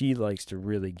thing that she likes to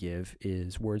really give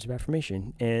is words of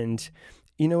affirmation. And,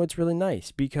 it's really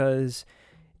nice because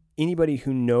anybody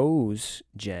who knows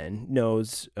Jen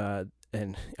knows,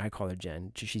 and I call her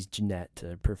Jen. She's Jeanette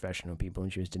to professional people,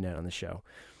 and she was Jeanette on the show.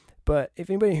 But if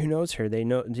anybody who knows her, they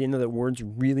know that words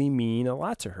really mean a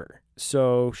lot to her.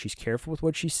 So she's careful with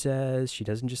what she says. She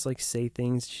doesn't just like say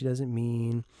things she doesn't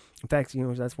mean. In fact,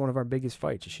 that's one of our biggest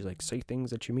fights. She's like, say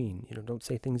things that you mean. Don't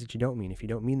say things that you don't mean. If you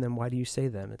don't mean them, why do you say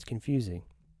them? It's confusing.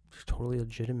 It's totally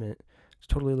legitimate.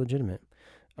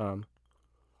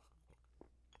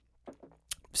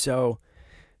 So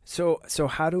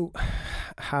how do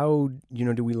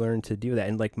we learn to do that?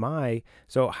 And like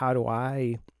how do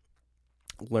I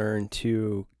learn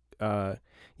to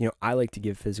I like to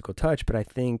give physical touch, but I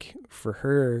think for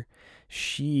her,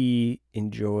 she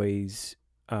enjoys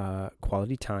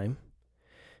quality time,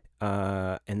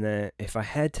 and then if I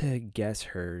had to guess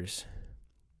hers,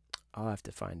 I'll have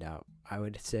to find out. I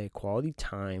would say quality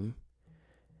time,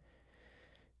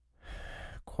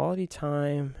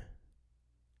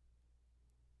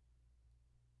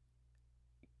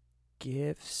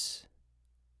 gifts,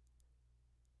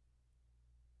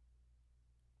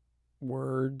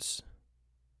 words,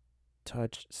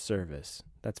 touch, service.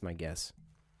 That's my guess.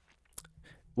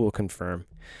 We'll confirm.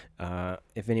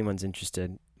 If anyone's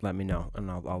interested, let me know, and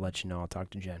I'll let you know. I'll talk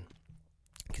to Jen.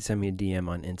 You can send me a DM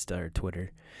on Insta or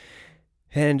Twitter.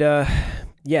 And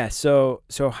so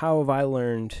how have I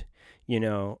learned?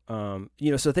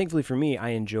 So thankfully for me, I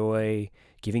enjoy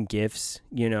giving gifts,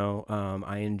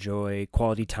 I enjoy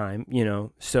quality time,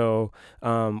 so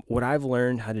what I've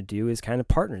learned how to do is kind of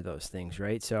partner those things,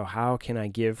 right? So how can I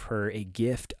give her a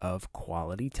gift of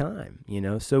quality time,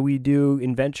 so we do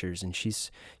adventures, and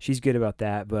she's good about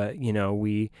that, but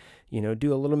we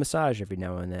do a little massage every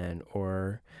now and then,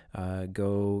 or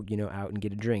go out and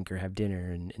get a drink or have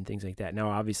dinner and things like that. Now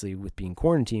obviously with being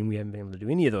quarantined, we haven't been able to do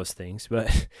any of those things,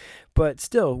 but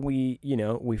still we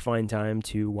find time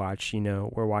to watch.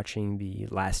 We're watching The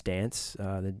Last Dance,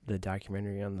 the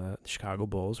documentary on the Chicago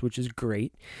Bulls, which is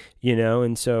great,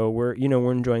 and so we're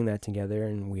enjoying that together,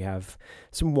 and we have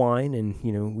some wine, and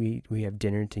we have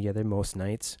dinner together most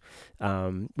nights.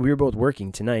 We were both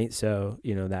working tonight, so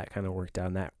that kind of worked out,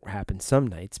 and that happens some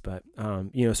nights, but so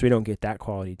we don't get that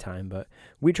quality time, but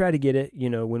we try to get it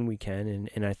when we can,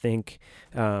 and I think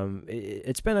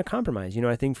it's been a compromise.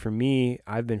 I think for me,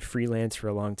 I've been freelance for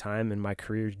a long time, and my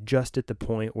career is just at the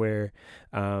point where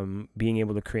being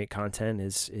able to create content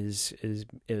is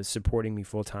supporting me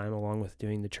full time, along with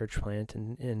doing the church plant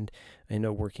and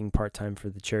working part time for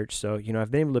the church. So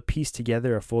I've been able to piece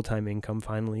together a full time income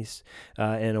finally,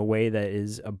 in a way that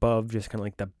is above just kind of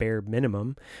like the bare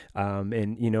minimum.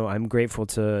 And I'm grateful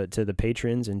to the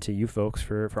patrons and to you folks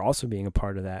for also being a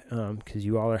part of that, because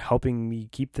you all are helping me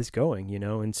keep this going.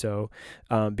 And so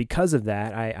because of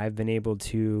that, I've been able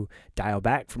to dial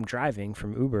back from driving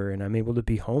from Uber, and I'm able to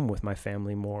be home with my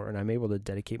family more, and I'm able to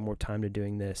dedicate more time to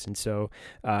doing this. And so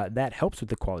that helps with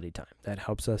the quality time. That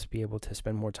helps us be able to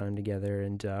spend more time together.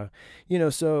 And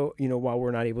while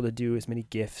we're not able to do as many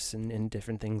gifts and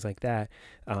different things like that,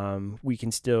 we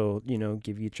can still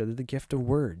give each other the gift of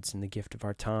words, and the gift of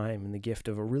our time, and the gift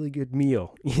of a really good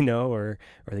meal, or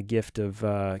the gift of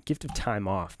time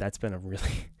off. That's been a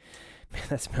really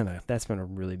that's been a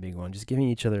really big one. Just giving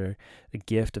each other a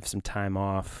gift of some time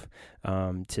off,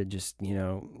 to just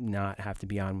not have to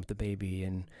be on with the baby,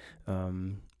 and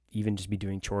even just be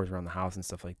doing chores around the house and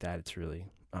stuff like that. It's really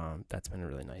that's been a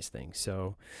really nice thing.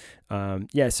 So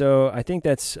so I think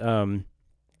that's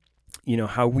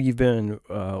how we've been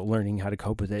learning how to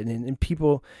cope with it, and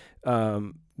people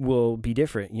will be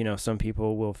different. Some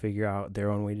people will figure out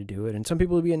their own way to do it, and some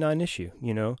people will be a non-issue.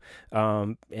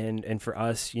 And for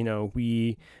us,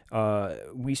 we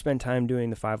spent time doing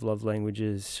the 5 love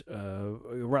languages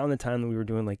around the time that we were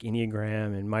doing like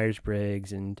Enneagram and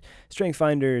Myers-Briggs and Strength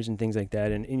Finders and things like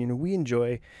that. And we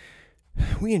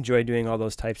enjoy doing all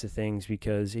those types of things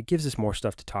because it gives us more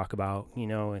stuff to talk about,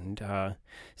 and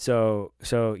so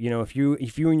if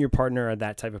you and your partner are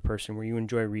that type of person where you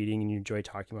enjoy reading and you enjoy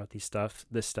talking about this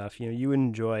stuff, you would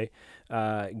enjoy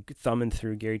thumbing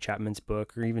through Gary Chapman's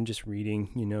book, or even just reading,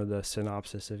 the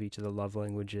synopsis of each of the love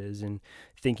languages and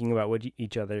thinking about what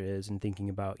each other is, and thinking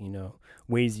about,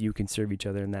 ways you can serve each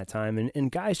other in that time. And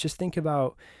guys, just think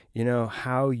about,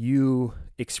 how you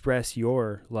express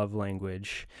your love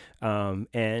language,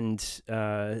 and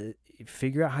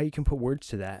figure out how you can put words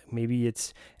to that. Maybe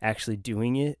it's actually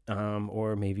doing it,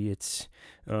 or maybe it's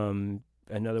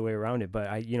another way around it. But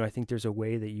I think there's a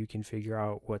way that you can figure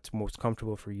out what's most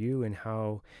comfortable for you and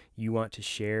how you want to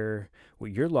share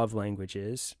what your love language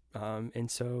is.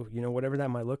 And so, whatever that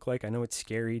might look like, I know it's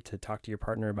scary to talk to your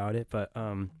partner about it, but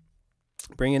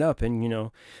bring it up. And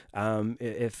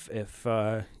if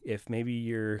maybe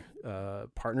your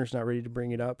partner's not ready to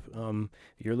bring it up,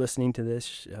 you're listening to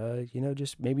this,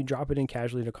 just maybe drop it in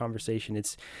casually to conversation.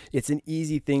 It's an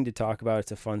easy thing to talk about.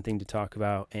 It's a fun thing to talk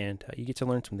about, and you get to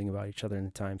learn something about each other in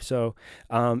the time. So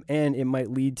and it might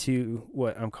lead to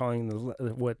what I'm calling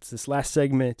what's this last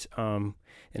segment, and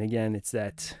again, it's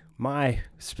that my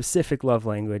specific love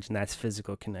language, and that's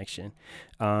physical connection.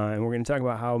 And we're going to talk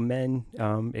about how men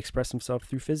express themselves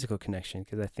through physical connection,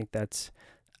 because I think that's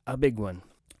a big one.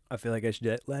 I feel like I should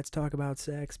do it. Let's talk about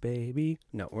sex, baby.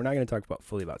 No, we're not going to talk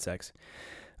fully about sex,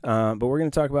 but we're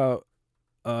going to talk about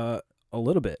a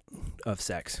little bit of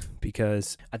sex,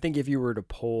 because I think if you were to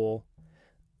poll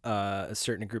a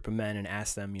certain group of men and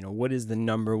ask them, what is the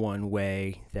number one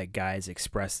way that guys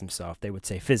express themselves, they would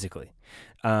say physically.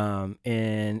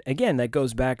 And again, that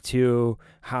goes back to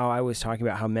how I was talking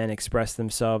about how men express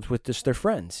themselves with just their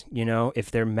friends. If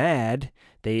they're mad,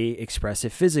 they express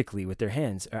it physically with their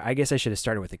hands. I guess I should have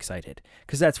started with excited,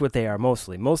 because that's what they are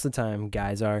mostly. Most of the time,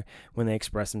 guys are, when they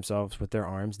express themselves with their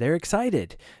arms, they're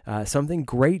excited. Something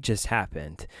great just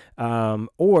happened.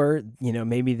 Or,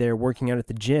 maybe they're working out at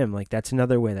the gym. Like, that's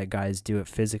another way that guys do it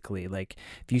physically. Like,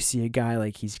 if you see a guy,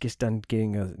 like, he's just done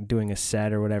doing a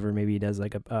set or whatever, maybe he does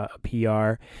like a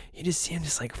PR, you just see him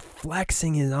just like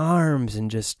flexing his arms and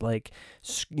just like,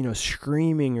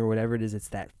 screaming or whatever it is. It's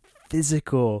that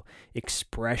physical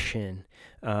expression.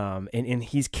 And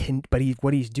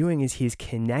what he's doing is he's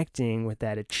connecting with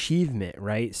that achievement,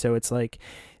 right? So it's like,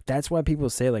 that's why people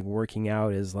say like working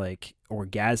out is like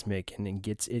orgasmic, and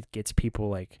it gets people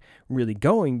like really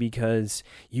going, because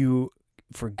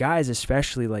for guys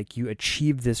especially, like, you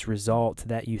achieve this result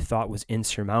that you thought was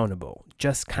insurmountable,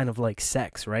 just kind of like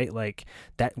sex, right? Like,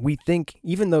 that we think,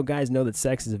 even though guys know that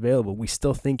sex is available, we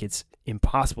still think it's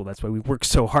impossible. That's why we work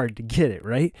so hard to get it,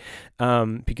 right?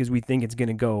 Because we think it's going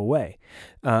to go away.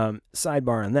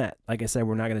 Sidebar on that. Like I said,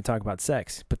 we're not going to talk about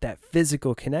sex, but that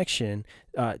physical connection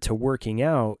to working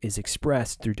out is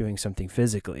expressed through doing something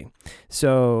physically.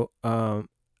 So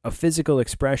a physical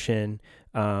expression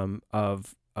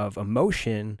of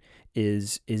emotion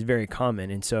is very common.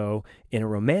 And so in a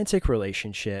romantic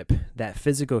relationship, that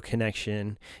physical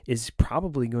connection is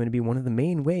probably going to be one of the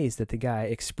main ways that the guy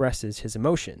expresses his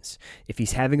emotions. If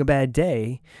he's having a bad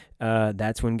day,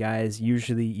 that's when guys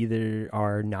usually either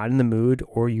are not in the mood,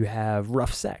 or you have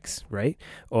rough sex, right?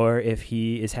 Or if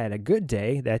he has had a good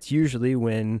day, that's usually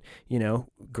when,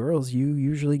 girls, you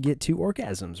usually get 2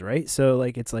 orgasms, right? So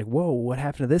like, it's like, whoa, what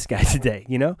happened to this guy today?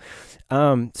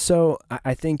 So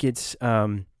I think it's,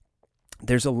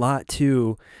 there's a lot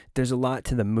to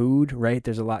the mood, right?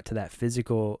 There's a lot to that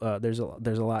physical. There's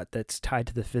a lot that's tied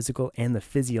to the physical and the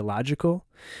physiological,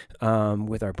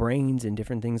 with our brains and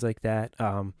different things like that.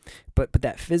 But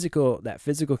that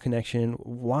physical connection.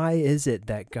 Why is it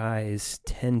that guys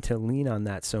tend to lean on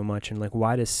that so much? And like,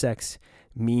 why does sex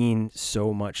mean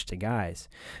so much to guys?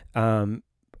 Well,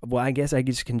 I guess I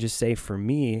can just say, for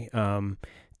me,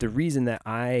 the reason that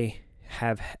I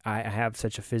have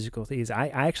such a physical thing is I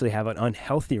actually have an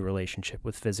unhealthy relationship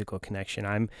with physical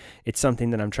connection. It's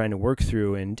something that I'm trying to work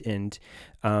through, and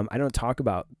I don't talk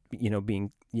about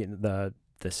being the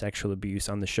sexual abuse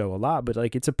on the show a lot, but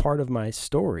like, it's a part of my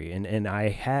story, and I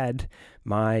had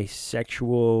my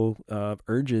sexual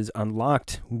urges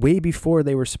unlocked way before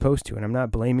they were supposed to. And I'm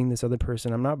not blaming this other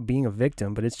person. I'm not being a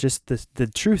victim, but it's just the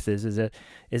truth is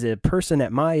a person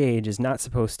at my age is not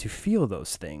supposed to feel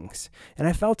those things. And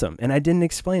I felt them, and I didn't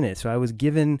explain it. So I was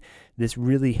given this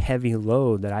really heavy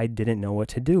load that I didn't know what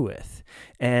to do with.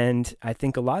 And I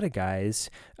think a lot of guys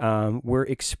were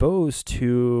exposed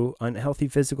to unhealthy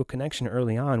physical connection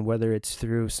early on, whether it's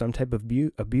through some type of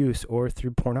abuse or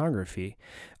through pornography.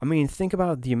 I mean, think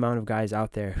about the amount of guys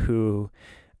out there who,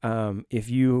 if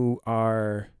you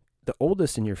are the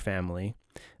oldest in your family,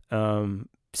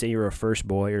 say you're a first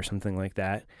boy or something like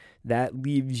that, that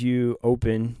leaves you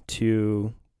open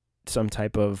to some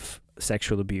type of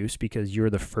sexual abuse because you're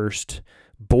the first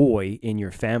boy in your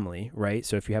family, right?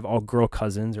 So if you have all girl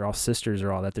cousins or all sisters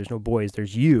or all that, there's no boys,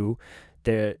 there's you.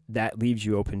 That leaves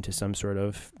you open to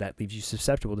that leaves you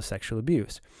susceptible to sexual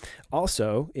abuse.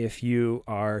 Also, if you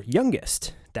are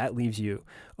youngest, that leaves you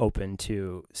open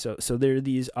to, so there are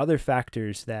these other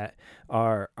factors that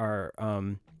are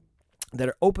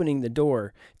opening the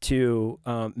door to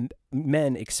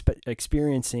men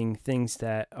experiencing things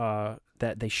that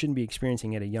they shouldn't be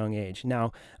experiencing at a young age.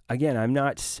 Now, again,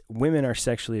 women are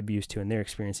sexually abused too, and they're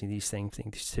experiencing these same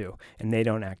things too, and they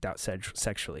don't act out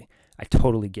sexually. I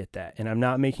totally get that. And I'm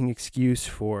not making excuse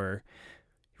for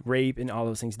rape and all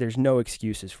those things. There's no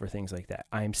excuses for things like that.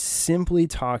 I'm simply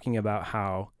talking about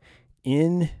how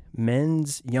in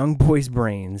young boys'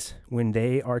 brains, when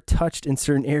they are touched in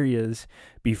certain areas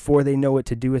before they know what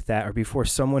to do with that, or before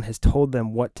someone has told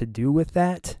them what to do with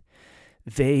that,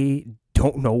 they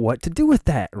don't know what to do with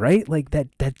that, right? Like that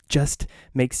just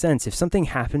makes sense. If something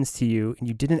happens to you and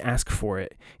you didn't ask for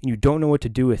it and you don't know what to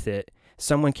do with it,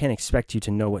 someone can't expect you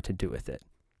to know what to do with it.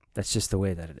 That's just the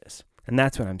way that it is. And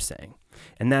that's what I'm saying.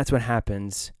 And that's what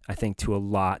happens, I think, to a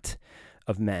lot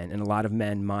of men, and a lot of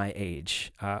men my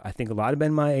age. I think a lot of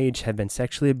men my age have been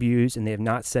sexually abused and they have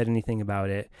not said anything about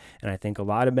it. And I think a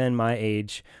lot of men my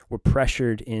age were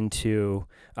pressured into,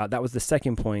 that was the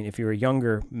second point. If you're a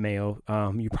younger male,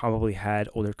 you probably had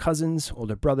older cousins,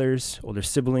 older brothers, older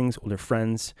siblings, older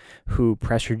friends who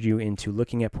pressured you into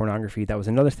looking at pornography. That was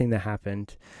another thing that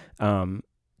happened.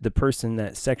 The person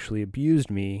that sexually abused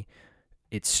me,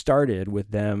 it started with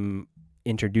them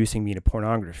introducing me to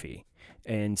pornography.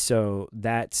 And so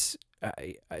that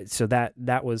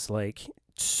was like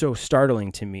so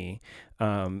startling to me,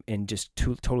 and just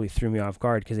totally threw me off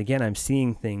guard. Because again, I'm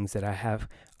seeing things that I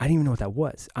didn't even know what that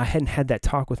was. I hadn't had that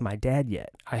talk with my dad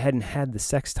yet. I hadn't had the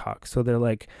sex talk. So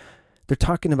they're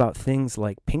talking about things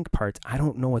like pink parts. I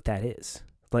don't know what that is.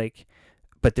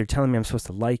 But they're telling me I'm supposed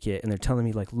to like it, and they're telling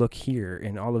me look here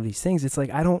and all of these things. It's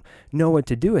I don't know what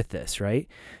to do with this, right?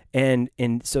 And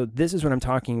so this is what I'm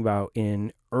talking about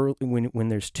in early, when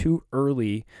there's too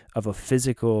early of a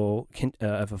physical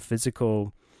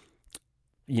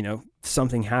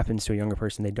something happens to a younger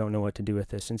person, they don't know what to do with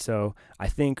this. And so I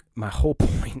think my whole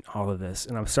point in all of this,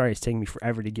 and I'm sorry it's taking me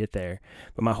forever to get there,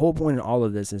 but my whole point in all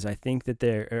of this is I think that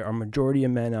there are a majority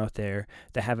of men out there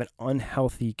that have an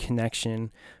unhealthy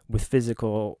connection with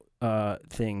physical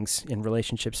things in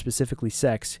relationships, specifically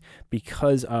sex,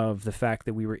 because of the fact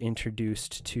that we were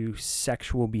introduced to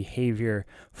sexual behavior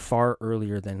far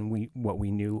earlier than what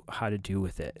we knew how to do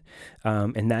with it.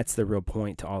 And that's the real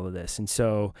point to all of this. And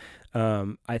so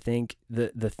I think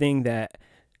the thing that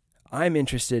I'm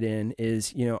interested in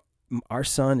is, our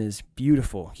son is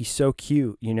beautiful. He's so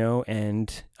cute,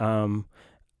 and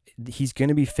he's going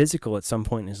to be physical at some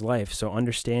point in his life. So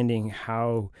understanding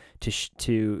how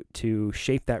to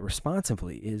shape that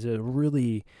responsibly is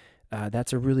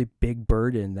that's a really big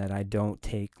burden that I don't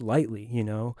take lightly,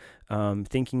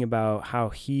 thinking about how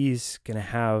he's going to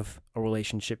have a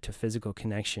relationship to physical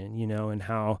connection, and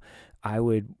how I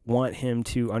would want him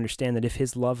to understand that if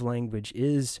his love language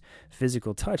is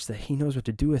physical touch, that he knows what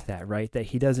to do with that, right? That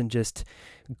he doesn't just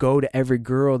go to every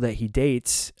girl that he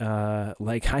dates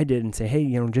like I did and say,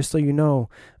 hey, just so you know,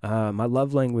 my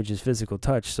love language is physical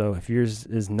touch. So if yours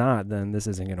is not, then this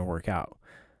isn't going to work out.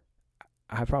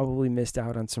 I probably missed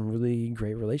out on some really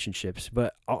great relationships,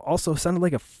 but also sounded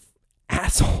like a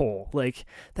asshole.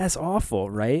 That's awful,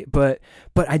 right? But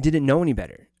I didn't know any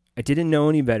better.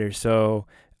 So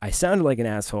I sounded like an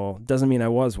asshole. Doesn't mean I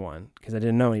was one, because I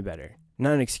didn't know any better.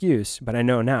 Not an excuse, but I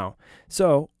know now.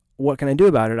 So what can I do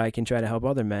about it? I can try to help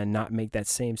other men not make that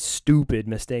same stupid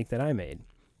mistake that I made.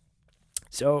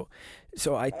 So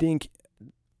I think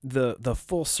the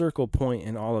full circle point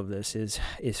in all of this is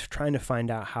trying to find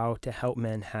out how to help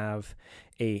men have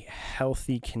a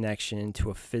healthy connection to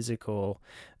a physical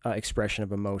expression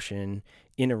of emotion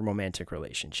in a romantic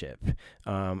relationship.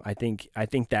 I think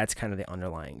that's kind of the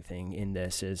underlying thing in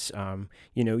this is,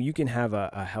 you can have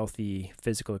a healthy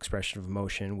physical expression of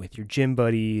emotion with your gym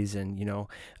buddies. And,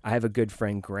 I have a good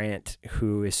friend, Grant,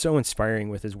 who is so inspiring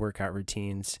with his workout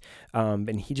routines.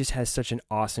 And he just has such an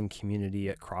awesome community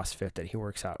at CrossFit that he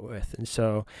works out with. And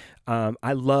so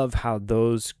I love how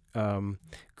those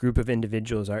group of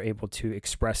individuals are able to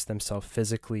express themselves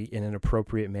physically in an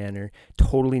appropriate manner,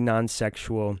 totally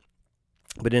non-sexual,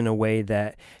 but in a way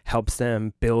that helps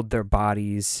them build their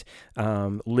bodies,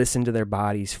 listen to their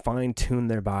bodies, fine-tune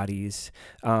their bodies.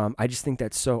 I just think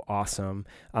that's so awesome.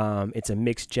 It's a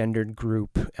mixed-gendered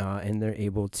group, and they're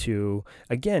able to,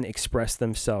 again, express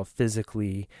themselves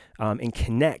physically and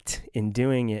connect in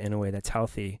doing it in a way that's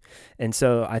healthy. And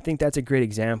so I think that's a great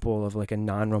example of like a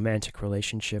non-romantic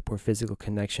relationship where physical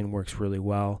connection works really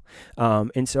well.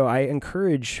 And so I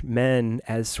encourage men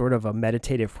as sort of a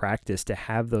meditative practice to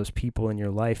have those people in your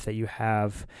life that you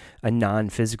have a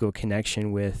non-physical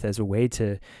connection with as a way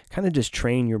to kind of just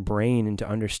train your brain into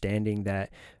understanding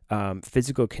that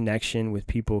physical connection with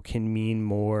people can mean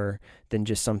more than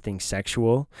just something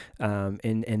sexual,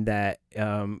 and that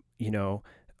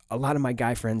a lot of my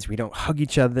guy friends, we don't hug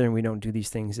each other and we don't do these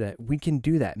things that we can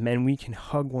do that. Men, we can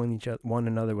hug one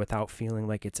another without feeling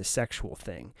like it's a sexual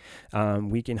thing.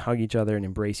 We can hug each other and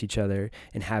embrace each other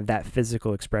and have that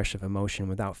physical expression of emotion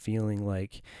without feeling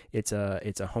like it's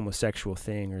a homosexual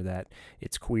thing or that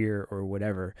it's queer or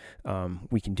whatever.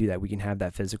 We can do that. We can have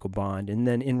that physical bond. And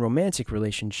then in romantic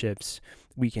relationships,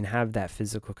 we can have that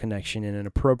physical connection in an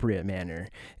appropriate manner.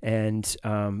 And,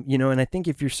 and I think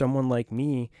if you're someone like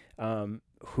me,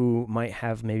 who might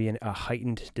have maybe a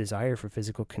heightened desire for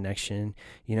physical connection,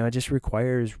 it just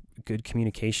requires good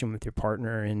communication with your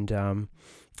partner and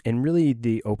really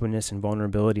the openness and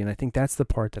vulnerability. And I think that's the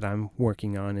part that I'm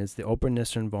working on, is the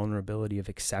openness and vulnerability of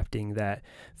accepting that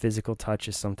physical touch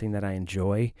is something that I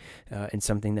enjoy, and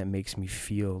something that makes me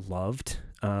feel loved.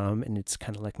 And it's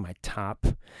kind of like my top,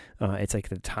 it's like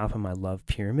the top of my love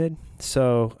pyramid.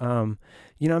 So,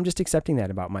 I'm just accepting that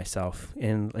about myself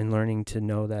and learning to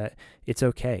know that it's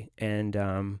okay, and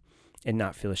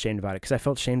not feel ashamed about it. 'Cause I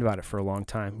felt ashamed about it for a long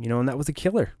time, and that was a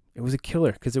killer. It was a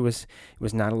killer because it was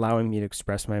not allowing me to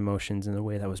express my emotions in the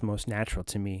way that was most natural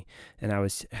to me. And I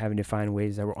was having to find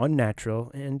ways that were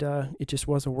unnatural, and it just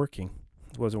wasn't working.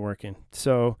 It wasn't working.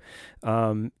 So,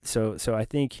 so I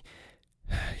think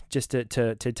just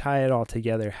to tie it all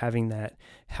together, having that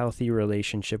healthy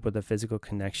relationship with a physical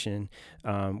connection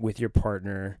with your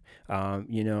partner,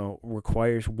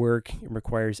 requires work, it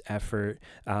requires effort.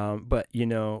 But,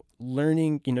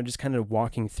 learning, just kind of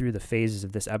walking through the phases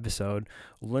of this episode,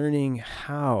 learning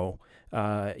how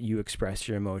you express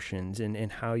your emotions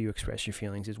and how you express your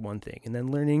feelings is one thing. And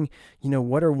then learning,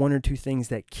 what are one or two things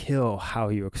that kill how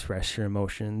you express your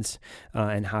emotions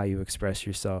and how you express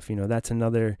yourself. That's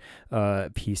another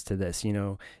piece to this.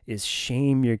 Is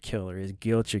shame your killer? Is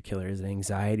guilt your killer? Is it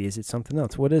anxiety? Is it something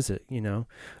else? What is it?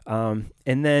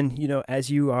 And then,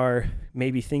 as you are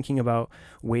maybe thinking about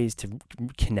ways to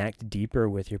connect deeper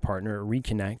with your partner or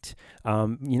reconnect,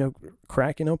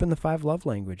 cracking open the 5 love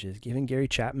languages, giving Gary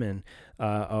Chapman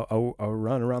a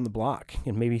run around the block,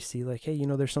 and maybe see like, hey,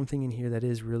 there's something in here that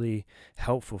is really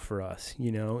helpful for us,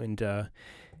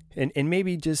 and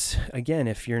maybe just, again,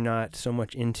 if you're not so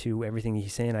much into everything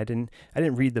he's saying, I didn't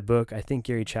read the book. I think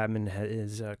Gary Chapman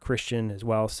is a Christian as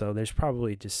well. So there's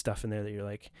probably just stuff in there that you're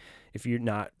like, if you're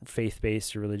not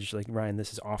faith-based or religious, like, Ryan,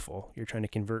 this is awful. You're trying to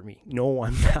convert me. No,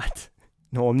 I'm not.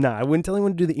 No, I'm not. I wouldn't tell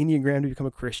anyone to do the Enneagram to become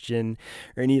a Christian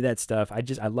or any of that stuff.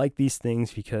 I like these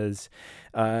things because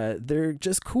they're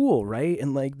just cool, right?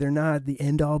 And like, they're not the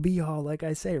end all be all, like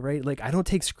I say, right? Like, I don't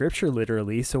take scripture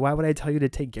literally. So why would I tell you to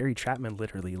take Gary Chapman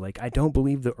literally? Like, I don't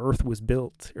believe the earth was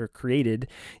built or created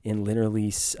in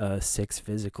literally 6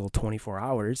 physical 24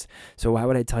 hours. So why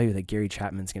would I tell you that Gary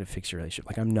Chapman's going to fix your relationship?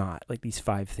 Like, I'm not. Like, these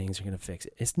 5 things are going to fix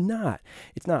it. It's not,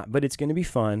 but it's going to be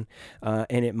fun.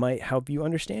 And it might help you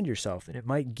understand yourself. And it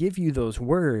might give you those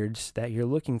words that you're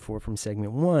looking for from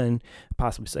segment 1,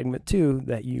 possibly segment 2,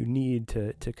 that you need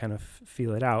to kind of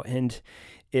feel it out. And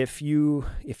if you're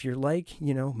like,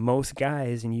 most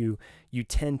guys, and you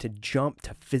tend to jump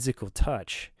to physical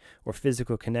touch or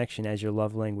physical connection as your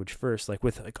love language first, I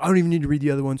don't even need to read the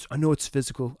other ones. I know it's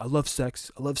physical. I love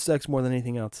sex. I love sex more than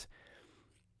anything else.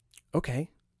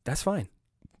 Okay, that's fine.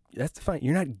 That's fine.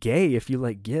 You're not gay if you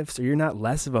like gifts, or you're not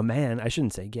less of a man. I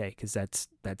shouldn't say gay, because that's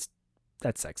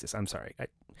sexist. I'm sorry.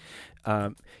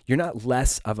 You're not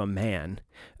less of a man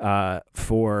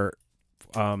for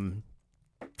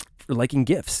liking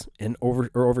gifts and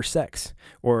over sex,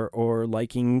 or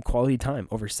liking quality time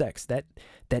over sex. That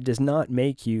does not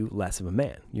make you less of a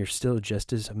man. You're still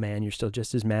just as a man. You're still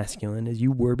just as masculine as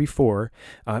you were before,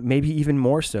 maybe even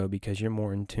more so, because you're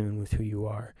more in tune with who you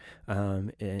are,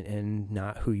 and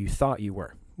not who you thought you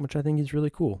were, which I think is really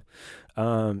cool.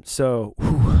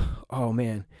 Oh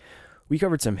man, we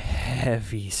covered some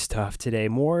heavy stuff today,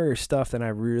 more stuff than I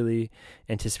really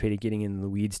anticipated getting in the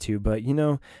weeds to, but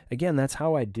again, that's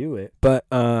how I do it. But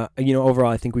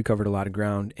overall, I think we covered a lot of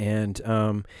ground, and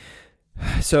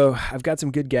so I've got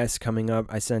some good guests coming up.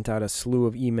 I sent out a slew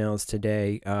of emails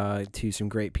today to some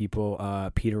great people,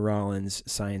 Peter Rollins,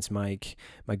 Science Mike,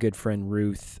 my good friend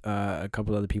Ruth, a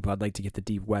couple other people. I'd like to get the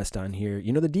Deep West on here.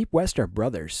 The Deep West are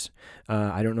brothers.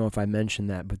 I don't know if I mentioned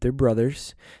that, but they're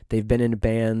brothers. They've been in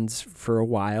bands for a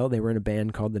while. They were in a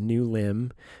band called The New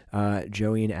Limb,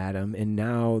 Joey and Adam, and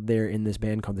now they're in this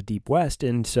band called the Deep West.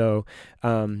 And so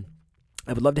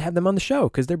I would love to have them on the show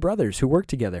because they're brothers who work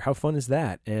together. How fun is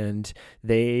that? And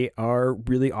they are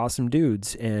really awesome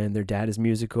dudes, and their dad is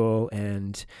musical,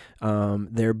 and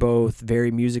they're both very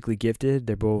musically gifted.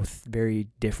 They're both very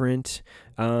different,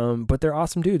 but they're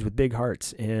awesome dudes with big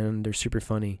hearts, and they're super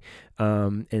funny.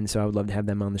 And so I would love to have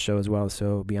them on the show as well.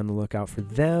 So be on the lookout for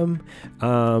them.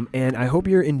 And I hope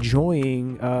you're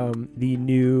enjoying the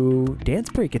new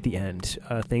dance break at the end.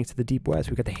 Thanks to the Deep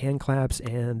West, we got the hand claps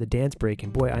and the dance break,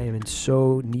 and boy, I am in so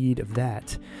need of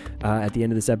that at the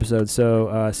end of this episode.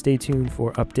 So stay tuned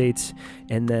for updates,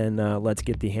 and then let's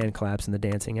get the hand claps and the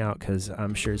dancing out, because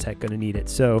I'm sure as heck going to need it.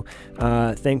 So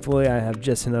thankfully, I have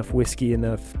just enough whiskey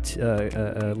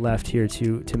left here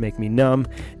to make me numb,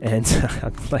 and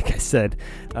like I said,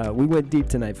 we went deep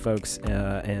tonight, folks,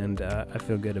 and I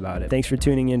feel good about it. Thanks for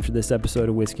tuning in for this episode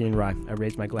of Whiskey and Rye. I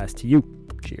raise my glass to you.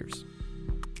 Cheers.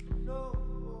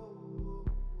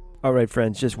 All right,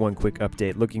 friends, just one quick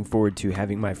update. Looking forward to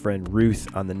having my friend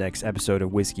Ruth on the next episode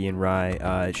of Whiskey and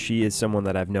Rye. She is someone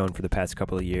that I've known for the past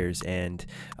couple of years, and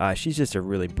she's just a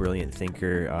really brilliant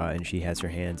thinker, and she has her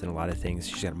hands in a lot of things.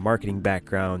 She's got a marketing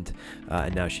background,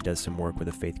 and now she does some work with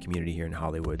the faith community here in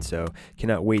Hollywood. So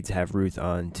cannot wait to have Ruth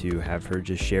on to have her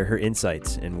just share her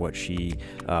insights and what she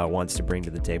wants to bring to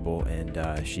the table,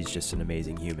 and she's just an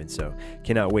amazing human. So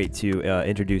cannot wait to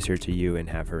introduce her to you and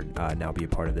have her now be a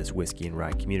part of this Whiskey and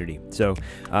Rye community. So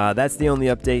that's the only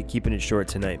update, keeping it short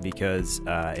tonight because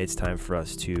it's time for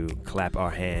us to clap our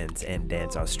hands and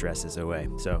dance our stresses away.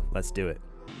 So let's do it.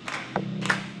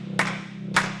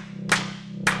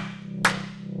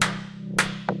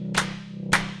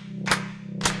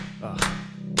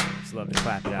 Just love to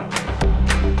clap it out.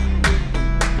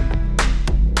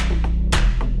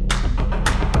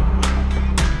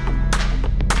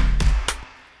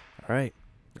 All right,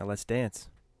 now let's dance.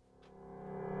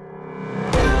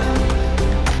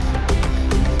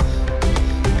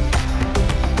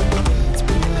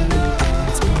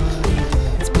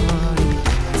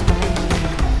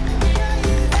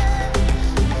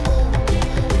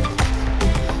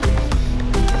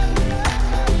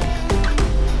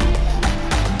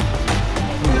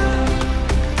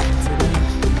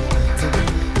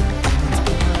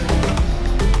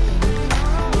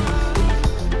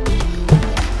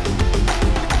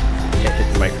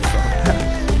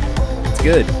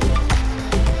 Good.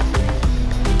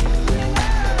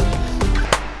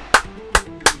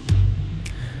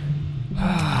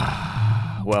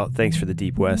 Well, thanks for the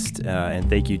Deep West, and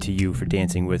thank you to you for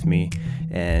dancing with me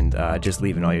and just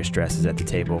leaving all your stresses at the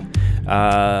table.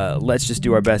 Let's just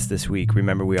do our best this week.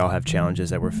 Remember, we all have challenges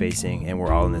that we're facing, and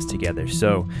we're all in this together.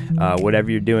 So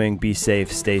whatever you're doing, be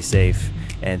safe, stay safe,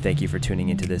 and thank you for tuning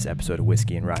into this episode of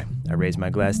Whiskey and Rye. I raise my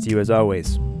glass to you as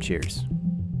always. Cheers.